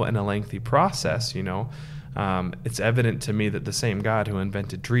slow and a lengthy process, you know. It's evident to me that the same God who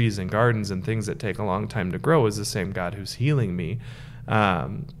invented trees and gardens and things that take a long time to grow is the same God who's healing me.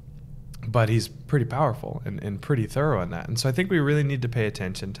 But he's pretty powerful and pretty thorough in that. And so I think we really need to pay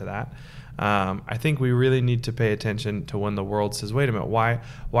attention to that. I think we really need to pay attention to when the world says, wait a minute, why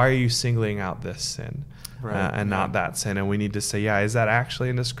are you singling out this sin and not that sin? And we need to say, yeah, is that actually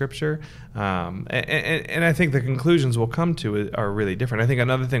in the Scripture? And I think the conclusions we'll come to are really different. I think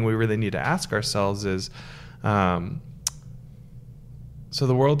another thing we really need to ask ourselves is, so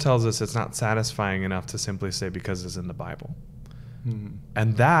the world tells us it's not satisfying enough to simply say because it's in the Bible.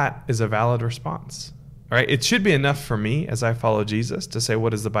 And that is a valid response. All right, it should be enough for me as I follow Jesus to say, what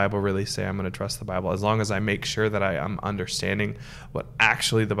does the Bible really say? I'm going to trust the Bible, as long as I make sure that I am understanding what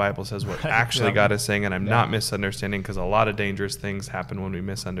actually the Bible says, what actually God is saying, and I'm not misunderstanding, because a lot of dangerous things happen when we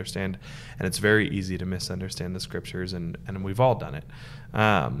misunderstand, and it's very easy to misunderstand the Scriptures, and we've all done it.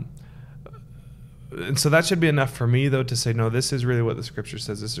 And so that should be enough for me, though, to say, no, this is really what the Scripture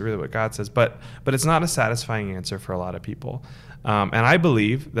says. This is really what God says. But it's not a satisfying answer for a lot of people. And I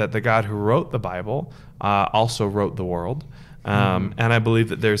believe that the God who wrote the Bible also wrote the world. And I believe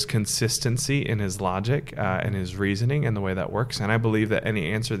that there's consistency in his logic and his reasoning and the way that works. And I believe that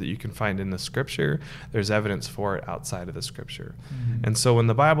any answer that you can find in the Scripture, there's evidence for it outside of the Scripture. And so when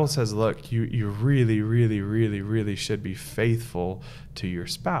the Bible says, look, you really, really, really, really should be faithful to your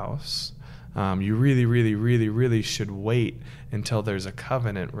spouse, you really, really, really, really should wait until there's a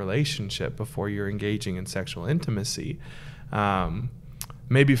covenant relationship before you're engaging in sexual intimacy.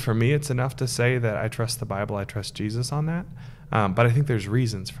 Maybe for me, it's enough to say that I trust the Bible, I trust Jesus on that. But I think there's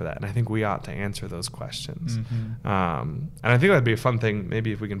reasons for that, and I think we ought to answer those questions. And I think that'd be a fun thing,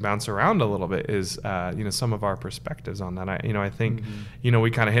 maybe if we can bounce around a little bit, is some of our perspectives on that. I think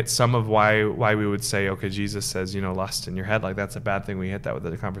we kind of hit some of why we would say, okay, Jesus says, lust in your head, like that's a bad thing. We hit that with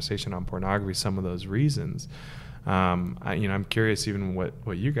the conversation on pornography, some of those reasons. I'm curious even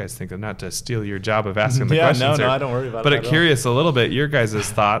what you guys think, of, not to steal your job of asking the questions. No, don't worry about it. But curious a little bit your guys'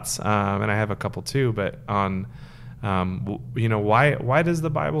 thoughts, and I have a couple too, but on why does the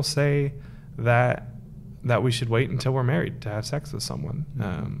Bible say that we should wait until we're married to have sex with someone?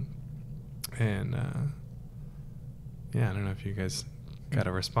 I don't know if you guys got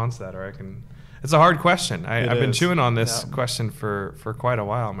a response to that, or I can. It's a hard question. I've been chewing on this question for quite a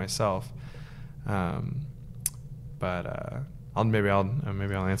while myself. Maybe I'll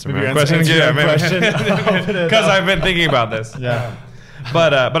answer my question again, because I've been thinking about this.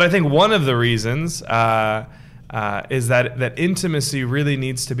 But I think one of the reasons is that intimacy really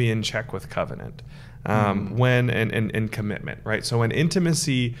needs to be in check with covenant, when and commitment, right? So when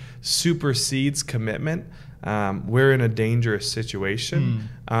intimacy supersedes commitment, we're in a dangerous situation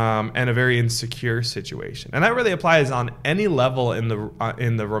and a very insecure situation, and that really applies on any level in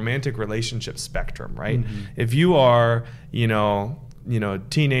the romantic relationship spectrum, right? If you are a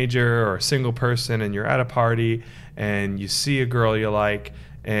teenager or a single person and you're at a party and you see a girl you like,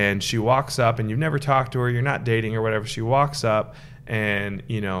 and she walks up and you've never talked to her, you're not dating or whatever, she walks up and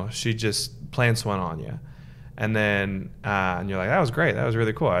she just plants one on you. And then and you're like, that was great, that was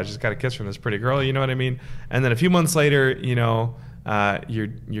really cool, I just got a kiss from this pretty girl, you know what I mean? And then a few months later, you're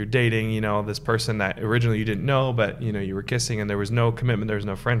dating, this person that originally you didn't know, but you were kissing, and there was no commitment, there was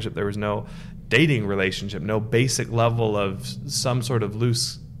no friendship, there was no dating relationship, no basic level of some sort of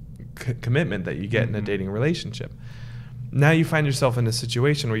loose commitment that you get in a dating relationship. Now you find yourself in a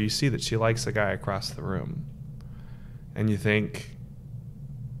situation where you see that she likes the guy across the room, and you think,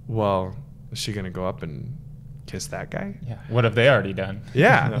 well, is she going to go up and kiss that guy? Yeah. What have they already done?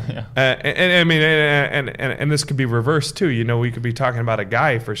 Yeah. Yeah. And I mean, and this could be reversed too. You know, we could be talking about a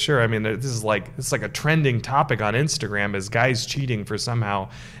guy for sure. I mean, it's like a trending topic on Instagram is guys cheating for somehow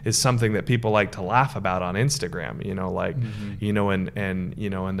is something that people like to laugh about on Instagram. You know, like, you know,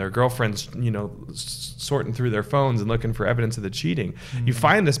 and their girlfriends, you know, sorting through their phones and looking for evidence of the cheating. You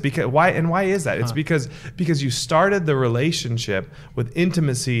find this because why is that? It's because you started the relationship with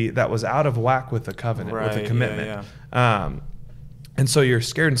intimacy that was out of whack with the covenant, with the commitment. And so you're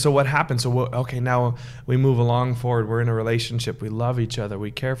scared. And so what happens? So, okay, now we move along forward. We're in a relationship. We love each other.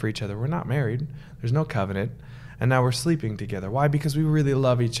 We care for each other. We're not married. There's no covenant. And now we're sleeping together. Why? Because we really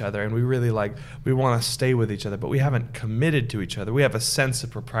love each other and we want to stay with each other, but we haven't committed to each other. We have a sense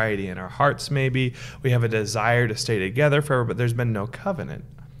of propriety in our hearts, maybe. We have a desire to stay together forever, but there's been no covenant.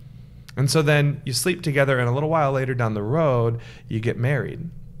 And so then you sleep together, and a little while later down the road, you get married.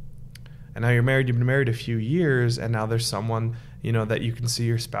 And now you're married, you've been married a few years, and now there's someone, you know, that you can see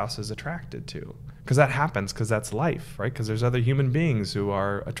your spouse is attracted to. Because that happens, because that's life, right? Because there's other human beings who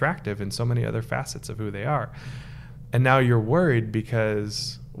are attractive in so many other facets of who they are. And now you're worried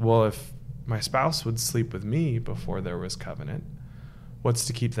because, well, if my spouse would sleep with me before there was covenant, what's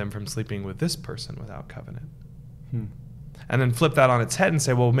to keep them from sleeping with this person without covenant? And then flip that on its head and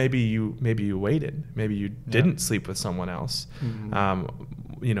say, well, maybe you waited. Maybe you didn't sleep with someone else.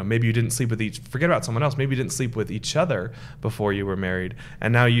 You know, maybe you didn't sleep with forget about someone else. Maybe you didn't sleep with each other before you were married.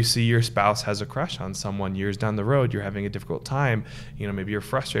 And now you see your spouse has a crush on someone years down the road. You're having a difficult time. You know, maybe you're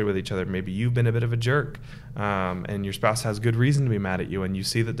frustrated with each other. Maybe you've been a bit of a jerk. And your spouse has good reason to be mad at you. And you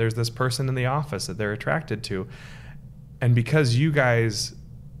see that there's this person in the office that they're attracted to. And because you guys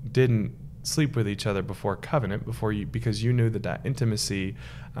didn't sleep with each other before covenant, because you knew that intimacy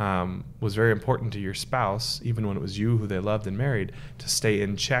was very important to your spouse, even when it was you who they loved and married, to stay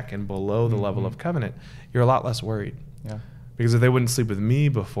in check and below the level of covenant, you're a lot less worried. Yeah. Because if they wouldn't sleep with me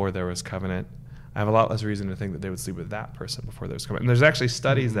before there was covenant, I have a lot less reason to think that they would sleep with that person before there was covenant. And there's actually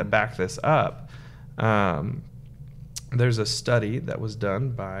studies that back this up. There's a study that was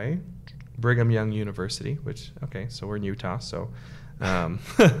done by Brigham Young University, so we're in Utah, so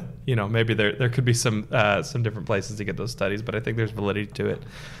you know, maybe there could be some different places to get those studies, but I think there's validity to it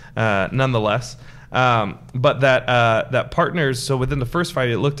nonetheless. But that partners, so within the first 5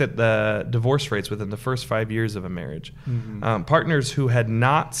 years, it looked at the divorce rates within the first 5 years of a marriage. Partners who had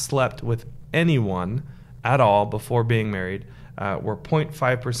not slept with anyone at all before being married were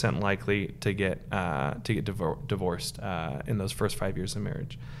 0.5% likely to get divorced in those first 5 years of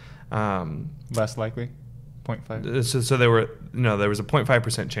marriage. Less likely? 0.5? So there was a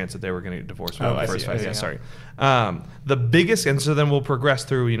 0.5% chance that they were going to get divorced within the first 5 years. Sorry. The biggest, and so then we'll progress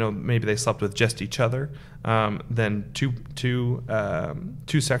through, you know, maybe they slept with just each other, then two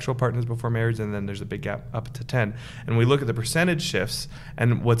sexual partners before marriage, and then there's a big gap up to 10. And we look at the percentage shifts,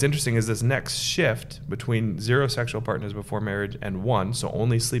 and what's interesting is this next shift between 0 sexual partners before marriage and 1, so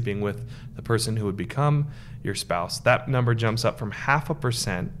only sleeping with the person who would become your spouse, that number jumps up from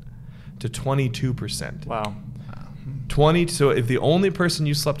 0.5% to 22%. Wow. 20. So if the only person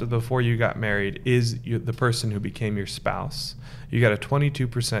you slept with before you got married is the person who became your spouse, you got a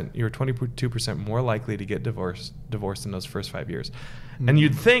 22%. You're 22% more likely to get divorced in those first 5 years. And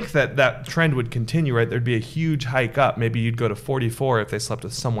you'd think that trend would continue, right? There'd be a huge hike up. Maybe you'd go to 44 if they slept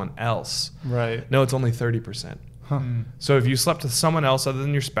with someone else. Right. No, it's only 30%. So if you slept with someone else other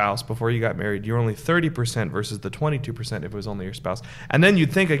than your spouse before you got married, you're only 30% versus the 22% if it was only your spouse. And then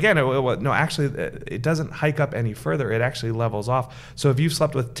you'd think again, no, actually, it doesn't hike up any further. It actually levels off. So if you've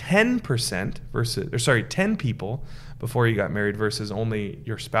slept with 10 people before you got married versus only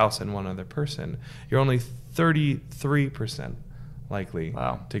your spouse and one other person, you're only 33% likely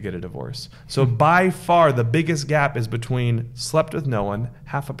to get a divorce. So by far, the biggest gap is between slept with no one,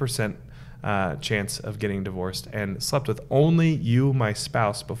 0.5% chance of getting divorced, and slept with only you, my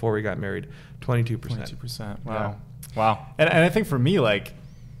spouse, before we got married, 22%. 22%. Wow. Yeah. Wow. And I think for me, like,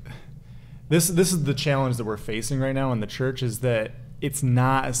 this is the challenge that we're facing right now in the church, is that it's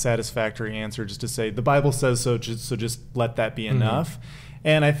not a satisfactory answer just to say the Bible says so, so just let that be enough.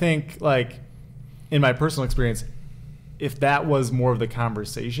 And I think, like, in my personal experience, if that was more of the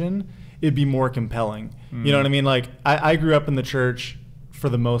conversation, it'd be more compelling. You know what I mean? Like, I grew up in the church for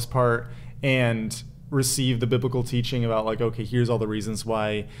the most part, and receive the biblical teaching about, like, okay, here's all the reasons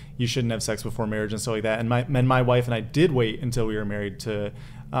why you shouldn't have sex before marriage and stuff like that. And my wife and I did wait until we were married to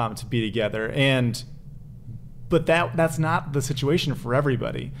be together. And But that's not the situation for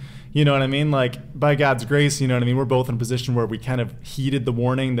everybody. You know what I mean? Like, by God's grace, you know what I mean? We're both in a position where we kind of heeded the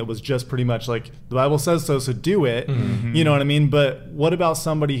warning that was just pretty much like, the Bible says so do it. Mm-hmm. You know what I mean? But what about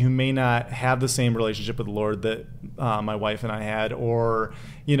somebody who may not have the same relationship with the Lord that my wife and I had, or,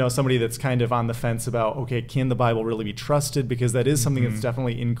 you know, somebody that's kind of on the fence about, okay, can the Bible really be trusted? Because that is something that's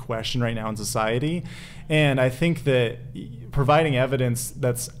definitely in question right now in society. And I think that providing evidence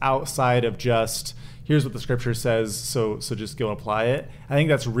that's outside of just, here's what the scripture says, so just go and apply it, I think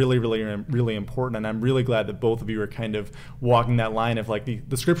that's really, really, really important. And I'm really glad that both of you are kind of walking that line of like,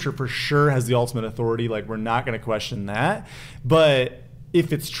 the scripture for sure has the ultimate authority. Like, we're not going to question that. But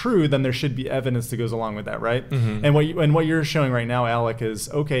if it's true, then there should be evidence that goes along with that, right? Mm-hmm. And what you're showing right now, Alec, is,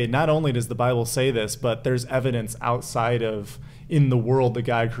 okay, not only does the Bible say this, but there's evidence outside of, in the world that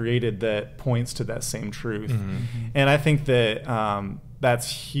God created, that points to that same truth. Mm-hmm. And I think that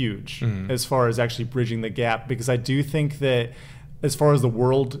that's huge as far as actually bridging the gap, because I do think that as far as the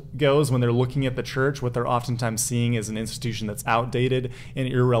world goes, when they're looking at the church, what they're oftentimes seeing is an institution that's outdated and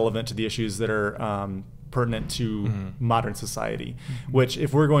irrelevant to the issues that are pertinent to modern society, which,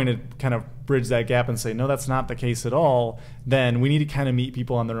 if we're going to kind of bridge that gap and say, no, that's not the case at all, then we need to kind of meet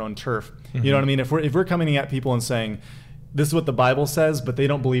people on their own turf. You know what I mean? If we're coming at people and saying, this is what the Bible says, but they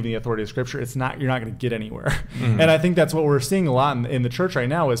don't believe in the authority of Scripture, you're not going to get anywhere. And I think that's what we're seeing a lot in the church right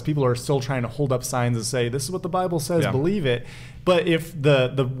now, is people are still trying to hold up signs and say, this is what the Bible says, believe it. But if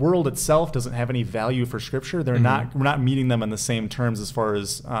the world itself doesn't have any value for Scripture, we're not meeting them on the same terms as far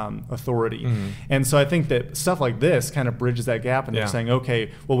as authority. And so I think that stuff like this kind of bridges that gap, and they're saying,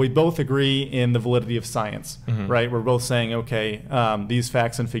 okay, well, we both agree in the validity of science, right? We're both saying, okay, these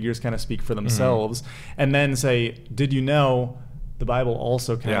facts and figures kind of speak for themselves. And then say, did you know the Bible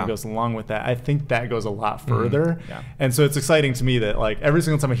also kind of goes along with that? I think that goes a lot further. And so it's exciting to me that, like, every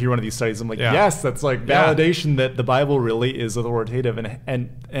single time I hear one of these studies, I'm like, yes, that's like validation that the Bible really is authoritative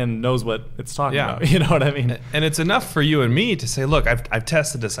and knows what it's talking about. You know what I mean? And it's enough for you and me to say, look, I've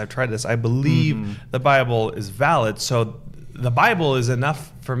tested this, I've tried this, I believe the Bible is valid. So the Bible is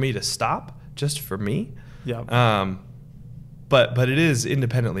enough for me to stop, just for me. But it is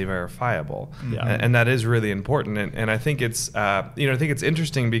independently verifiable, and that is really important. And I think it's I think it's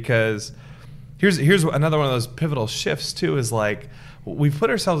interesting, because here's another one of those pivotal shifts too, is like, we've put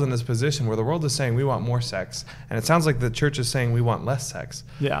ourselves in this position where the world is saying we want more sex, and it sounds like the church is saying we want less sex.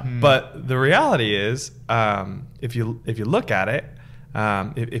 But the reality is, if you look at it,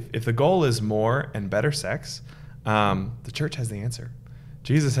 if the goal is more and better sex, the church has the answer.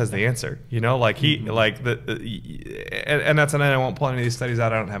 Jesus has the answer, like he, like and that's, and I won't pull any of these studies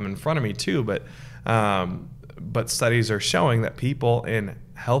out. I don't have them in front of me too, but studies are showing that people in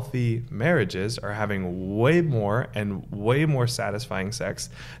healthy marriages are having way more and way more satisfying sex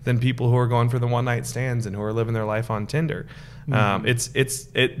than people who are going for the one night stands and who are living their life on Tinder.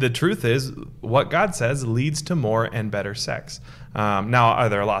 The truth is, what God says leads to more and better sex. Now, are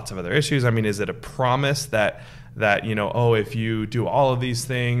there lots of other issues? I mean, is it a promise that if you do all of these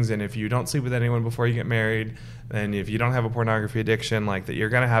things, and if you don't sleep with anyone before you get married, and if you don't have a pornography addiction, like, that you're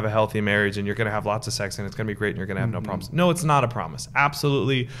going to have a healthy marriage and you're going to have lots of sex and it's going to be great and you're going to have no problems? No, it's not a promise.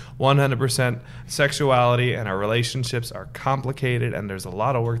 Absolutely 100%. Sexuality and our relationships are complicated, and there's a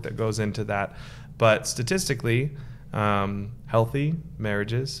lot of work that goes into that. But statistically, healthy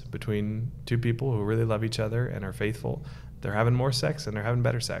marriages between two people who really love each other and are faithful, they're having more sex and they're having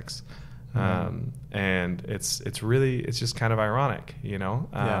better sex. And it's just kind of ironic,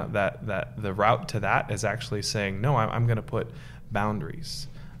 that the route to that is actually saying, no, I'm going to put boundaries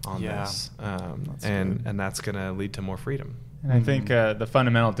on this, and that's going to lead to more freedom. And I think the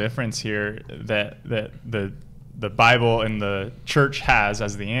fundamental difference here that the Bible and the church has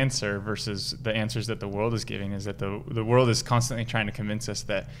as the answer versus the answers that the world is giving is that the world is constantly trying to convince us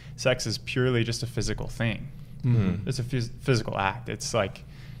that sex is purely just a physical thing. It's a physical act. It's like.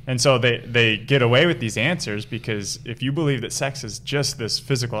 And so they get away with these answers, because if you believe that sex is just this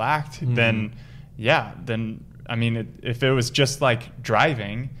physical act, then I mean, if it was just like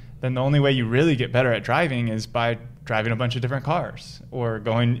driving, then the only way you really get better at driving is by driving a bunch of different cars or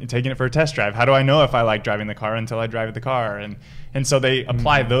taking it for a test drive. How do I know if I like driving the car until I drive the car? And so they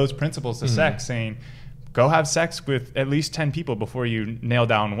apply those principles to sex, saying, go have sex with at least 10 people before you nail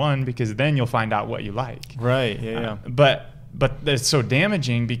down one, because then you'll find out what you like. Right. But it's so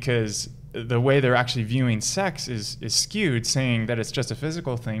damaging, because the way they're actually viewing sex is skewed, saying that it's just a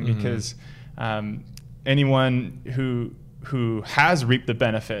physical thing, because anyone who has reaped the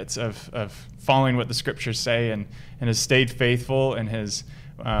benefits of following what the scriptures say and has stayed faithful and has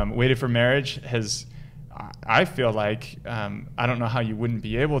waited for marriage has I feel like I don't know how you wouldn't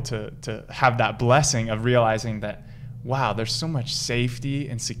be able to have that blessing of realizing that, wow, there's so much safety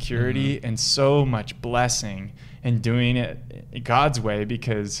and security and so much blessing in doing it God's way,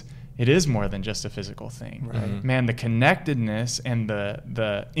 because it is more than just a physical thing. Right. Man, the connectedness and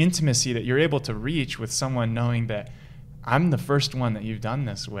the intimacy that you're able to reach with someone, knowing that I'm the first one that you've done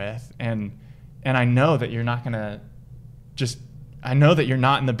this with, and I know that you're not going to I know that you're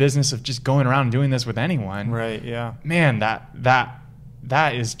not in the business of just going around and doing this with anyone. Right, yeah. Man,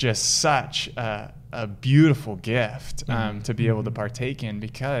 that is just such a beautiful gift to be able to partake in,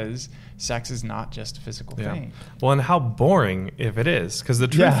 because sex is not just a physical thing. Well, and how boring if it is, because the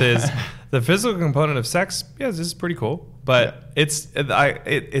truth is the physical component of sex, this is pretty cool, but it's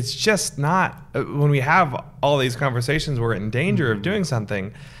just not. When we have all these conversations, we're in danger of doing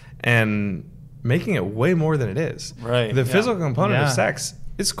something and making it way more than it is. Right. The physical component of sex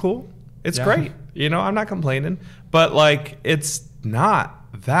is cool. It's great. I'm not complaining, but like, it's not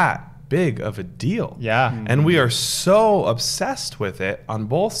that big of a deal. Yeah. And we are so obsessed with it on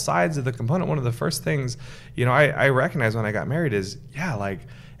both sides of the component. One of the first things, I recognized when I got married is, like,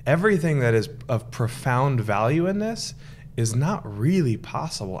 everything that is of profound value in this is not really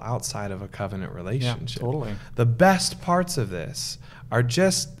possible outside of a covenant relationship. Yeah, totally. The best parts of this are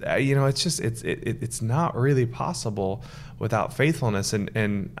just, it's not really possible without faithfulness.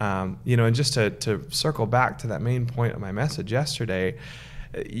 And just to circle back to that main point of my message yesterday,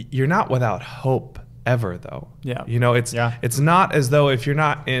 you're not without hope ever, though. Yeah. It's not as though, if you're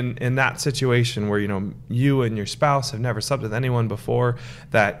not in that situation where, you and your spouse have never slept with anyone before,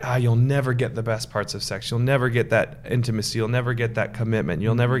 that you'll never get the best parts of sex. You'll never get that intimacy. You'll never get that commitment.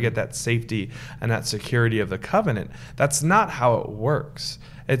 You'll never get that safety and that security of the covenant. That's not how it works.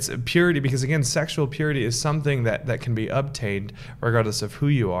 It's purity, because again, sexual purity is something that can be obtained regardless of who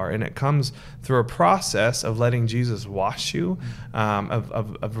you are, and it comes through a process of letting Jesus wash you,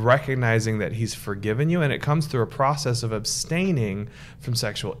 of recognizing that he's forgiven you, and it comes through a process of abstaining from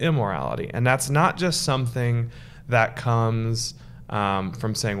sexual immorality. And that's not just something that comes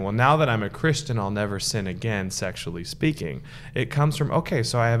from saying, well, now that I'm a Christian, I'll never sin again, sexually speaking. It comes from, okay,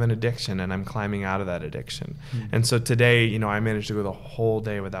 so I have an addiction and I'm climbing out of that addiction. And so today, I managed to go the whole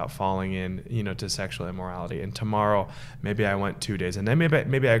day without falling in, to sexual immorality. And tomorrow, maybe I went 2 days. And then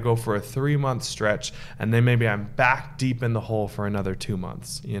maybe I go for a 3-month stretch, and then maybe I'm back deep in the hole for another 2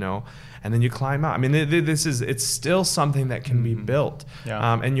 months, and then you climb out. I mean, it's still something that can be built.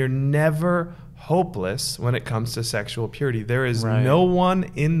 Yeah. And you're never hopeless when it comes to sexual purity. There is no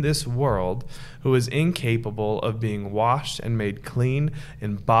one in this world who is incapable of being washed and made clean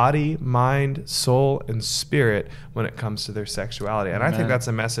in body, mind, soul, and spirit when it comes to their sexuality. And I think that's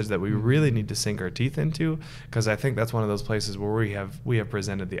a message that we really need to sink our teeth into, because I think that's one of those places where we have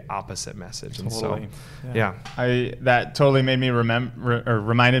presented the opposite message. And Totally. That totally made me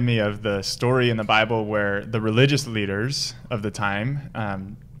reminded me of the story in the Bible where the religious leaders of the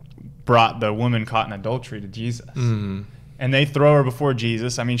time brought the woman caught in adultery to Jesus. And they throw her before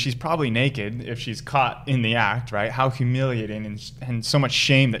Jesus. I mean, she's probably naked if she's caught in the act, right? How humiliating and so much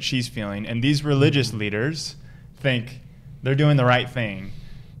shame that she's feeling. And these religious leaders think they're doing the right thing,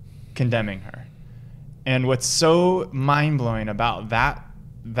 condemning her. And what's so mind-blowing about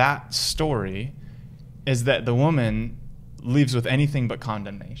that story is that the woman leaves with anything but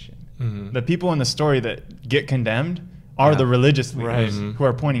condemnation. The people in the story that get condemned are the religious leaders who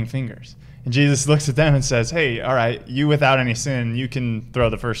are pointing fingers. And Jesus looks at them and says, hey, all right, you without any sin, you can throw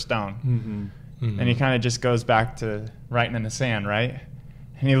the first stone. And he kind of just goes back to writing in the sand, right?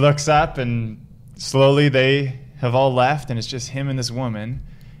 And he looks up, and slowly they have all left, and it's just him and this woman,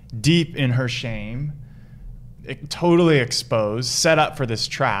 deep in her shame, totally exposed, set up for this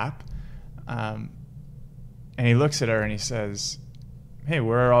trap. And he looks at her and he says, hey,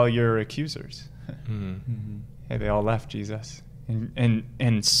 where are all your accusers? Hey, they all left, Jesus.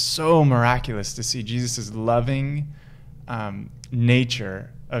 And so miraculous to see Jesus' loving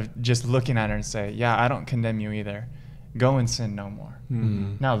nature of just looking at her and say, yeah, I don't condemn you either. Go and sin no more.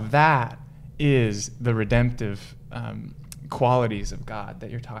 Now that is the redemptive qualities of God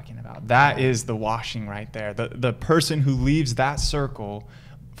that you're talking about. That is the washing right there. The person who leaves that circle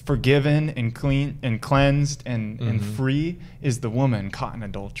forgiven and clean and cleansed and free is the woman caught in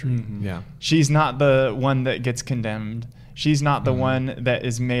adultery. She's not the one that gets condemned. She's not the one that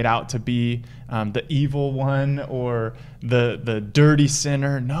is made out to be the evil one or the dirty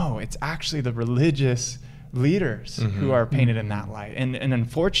sinner. No, it's actually the religious leaders who are painted in that light. And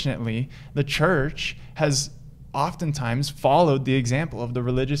unfortunately, the church has oftentimes followed the example of the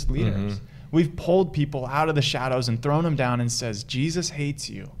religious leaders. We've pulled people out of the shadows and thrown them down and says, Jesus hates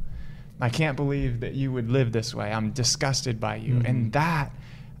you. I can't believe that you would live this way. I'm disgusted by you. Mm-hmm. And that,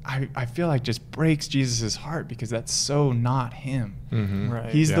 I feel like just breaks Jesus's heart, because that's so not him. Mm-hmm. Right.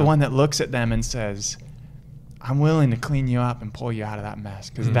 He's the one that looks at them and says, I'm willing to clean you up and pull you out of that mess,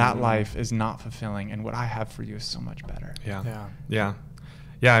 because that life is not fulfilling, and what I have for you is so much better. Yeah.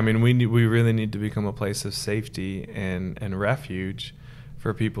 I mean, we really need to become a place of safety and refuge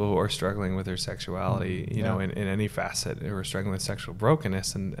for people who are struggling with their sexuality, you know, in any facet, who are struggling with sexual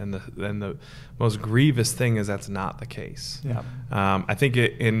brokenness. And the most grievous thing is that's not the case. Yeah. I think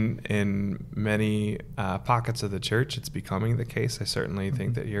in many pockets of the church, it's becoming the case. I certainly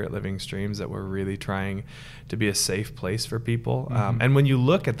think that here at Living Streams that we're really trying to be a safe place for people. And when you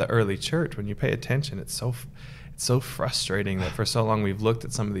look at the early church, when you pay attention, it's so frustrating that for so long we've looked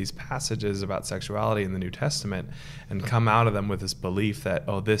at some of these passages about sexuality in the New Testament and come out of them with this belief that,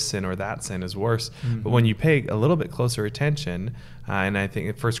 oh, this sin or that sin is worse. But when you pay a little bit closer attention, and I think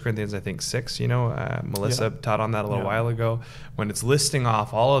in 1 Corinthians, 6, Melissa taught on that a little while ago, when it's listing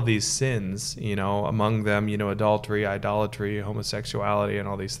off all of these sins, among them, adultery, idolatry, homosexuality, and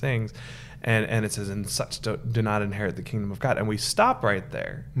all these things. And it says, and such do not inherit the kingdom of God. And we stop right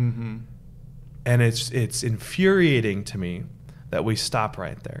there. Mm-hmm. And it's infuriating to me that we stop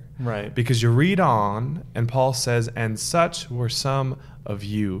right there. Right. Because you read on, and Paul says, and such were some of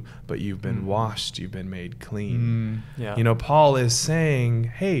you, but you've been washed, you've been made clean. Yeah. Paul is saying,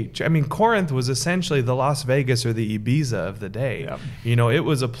 hey, Corinth was essentially the Las Vegas or the Ibiza of the day. Yeah. It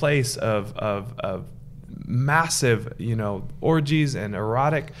was a place of massive, orgies and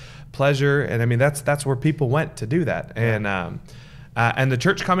erotic pleasure. And that's where people went to do that. And the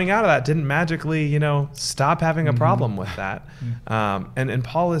church coming out of that didn't magically, stop having a problem with that. And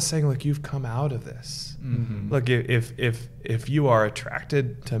Paul is saying, look, you've come out of this. Look, if you are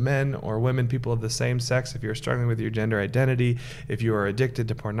attracted to men or women, people of the same sex, if you're struggling with your gender identity, if you are addicted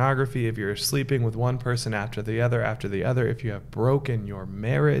to pornography, if you're sleeping with one person after the other, if you have broken your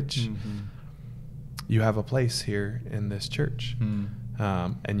marriage, you have a place here in this church.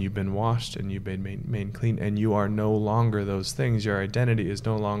 And you've been washed and you've been made clean, and you are no longer those things. Your identity is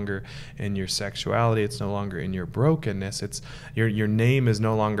no longer in your sexuality. It's no longer in your brokenness. It's your name is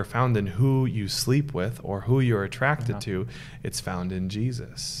no longer found in who you sleep with or who you're attracted to. It's found in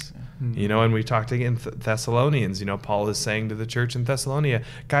Jesus. And we talked again Thessalonians, Paul is saying to the church in Thessalonica,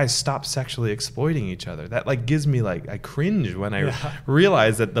 guys, stop sexually exploiting each other. That gives me I cringe when I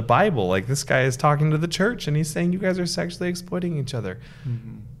realize that the Bible, this guy is talking to the church and he's saying you guys are sexually exploiting each other.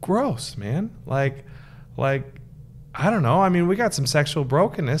 Gross, man. I don't know. We got some sexual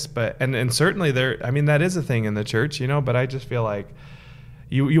brokenness, but and certainly there, that is a thing in the church, but I just feel like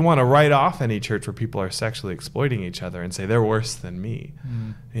you want to write off any church where people are sexually exploiting each other and say they're worse than me.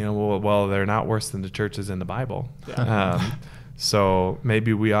 Well, they're not worse than the churches in the Bible. So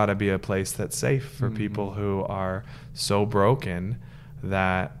maybe we ought to be a place that's safe for people who are so broken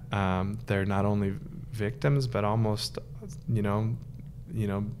that they're not only victims but almost,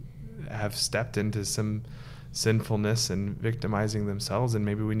 have stepped into some sinfulness and victimizing themselves, and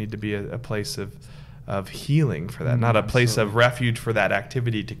maybe we need to be a place of healing for that, not a place of refuge for that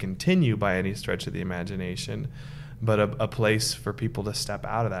activity to continue by any stretch of the imagination, but a place for people to step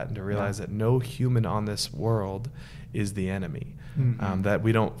out of that and to realize that no human on this world is the enemy, that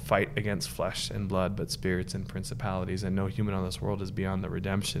we don't fight against flesh and blood, but spirits and principalities, and no human on this world is beyond the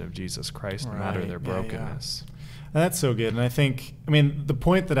redemption of Jesus Christ, no matter their brokenness. And that's so good. And I think, the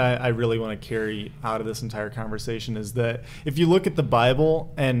point that I really want to carry out of this entire conversation is that if you look at the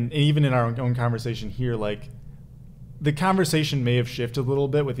Bible, and even in our own conversation here, the conversation may have shifted a little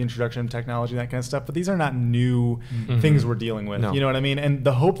bit with the introduction of technology and that kind of stuff, but these are not new things we're dealing with. No. You know what I mean? And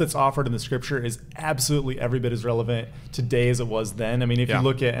the hope that's offered in the scripture is absolutely every bit as relevant today as it was then. If you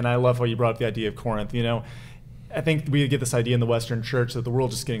look at, and I love how you brought up the idea of Corinth, I think we get this idea in the Western church that the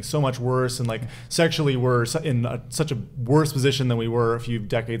world is just getting so much worse, and sexually we're in such a worse position than we were a few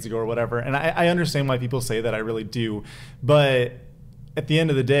decades ago or whatever. And I understand why people say that, I really do. But at the end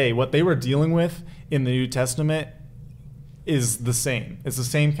of the day, what they were dealing with in the New Testament is the same. It's the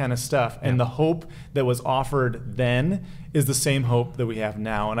same kind of stuff. And the hope that was offered then is the same hope that we have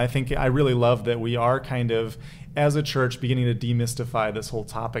now. And I think I really love that we are kind of, as a church, beginning to demystify this whole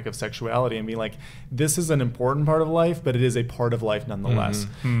topic of sexuality and be like, this is an important part of life, but it is a part of life nonetheless.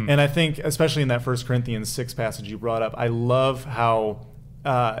 And I think, especially in that 1 Corinthians 6 passage you brought up, I love how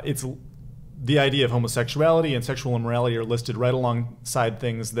it's the idea of homosexuality and sexual immorality are listed right alongside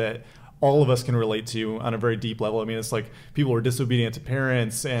things that all of us can relate to on a very deep level. I mean, it's like people who are disobedient to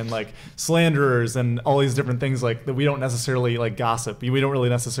parents and like slanderers and all these different things like that we don't necessarily like gossip. We don't really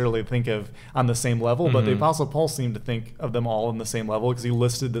necessarily think of on the same level, but the Apostle Paul seemed to think of them all on the same level because he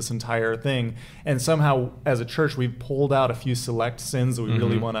listed this entire thing. And somehow as a church, we've pulled out a few select sins that we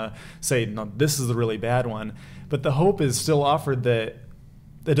really want to say, no, this is the really bad one. But the hope is still offered that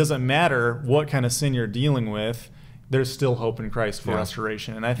it doesn't matter what kind of sin you're dealing with, there's still hope in Christ for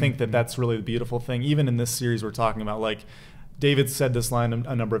restoration. And I think that that's really the beautiful thing. Even in this series we're talking about, like David said this line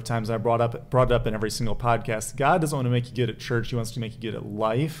a number of times, and I brought it up in every single podcast. God doesn't want to make you good at church. He wants to make you good at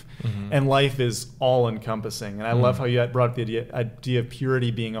life. And life is all-encompassing. And I love how you brought up the idea of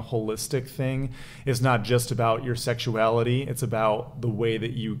purity being a holistic thing. It's not just about your sexuality. It's about the way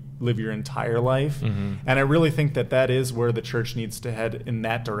that you live your entire life. And I really think that that is where the church needs to head in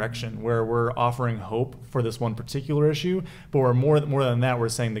that direction, where we're offering hope for this one particular issue. But we're more than that, we're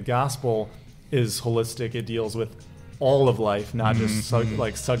saying the gospel is holistic. It deals with all of life, not just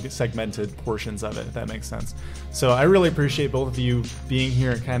segmented portions of it, if that makes sense. So I really appreciate both of you being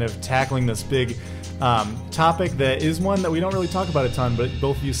here and kind of tackling this big topic that is one that we don't really talk about a ton, but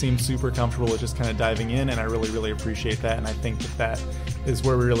both of you seem super comfortable with just kind of diving in, and I really, really appreciate that, and I think that is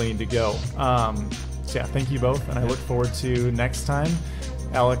where we really need to go. So yeah, thank you both, and I look forward to next time.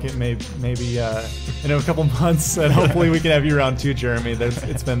 Alec, it maybe in a couple months, and hopefully we can have you around too, Jeremy.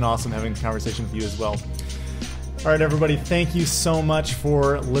 It's been awesome having a conversation with you as well. All right, everybody, thank you so much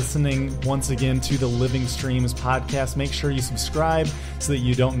for listening once again to the Living Streams podcast. Make sure you subscribe so that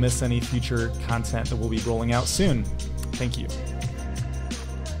you don't miss any future content that we'll be rolling out soon. Thank you.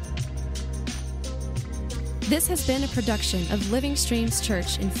 This has been a production of Living Streams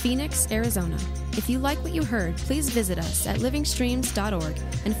Church in Phoenix, Arizona. If you like what you heard, please visit us at livingstreams.org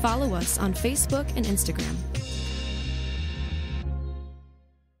and follow us on Facebook and Instagram.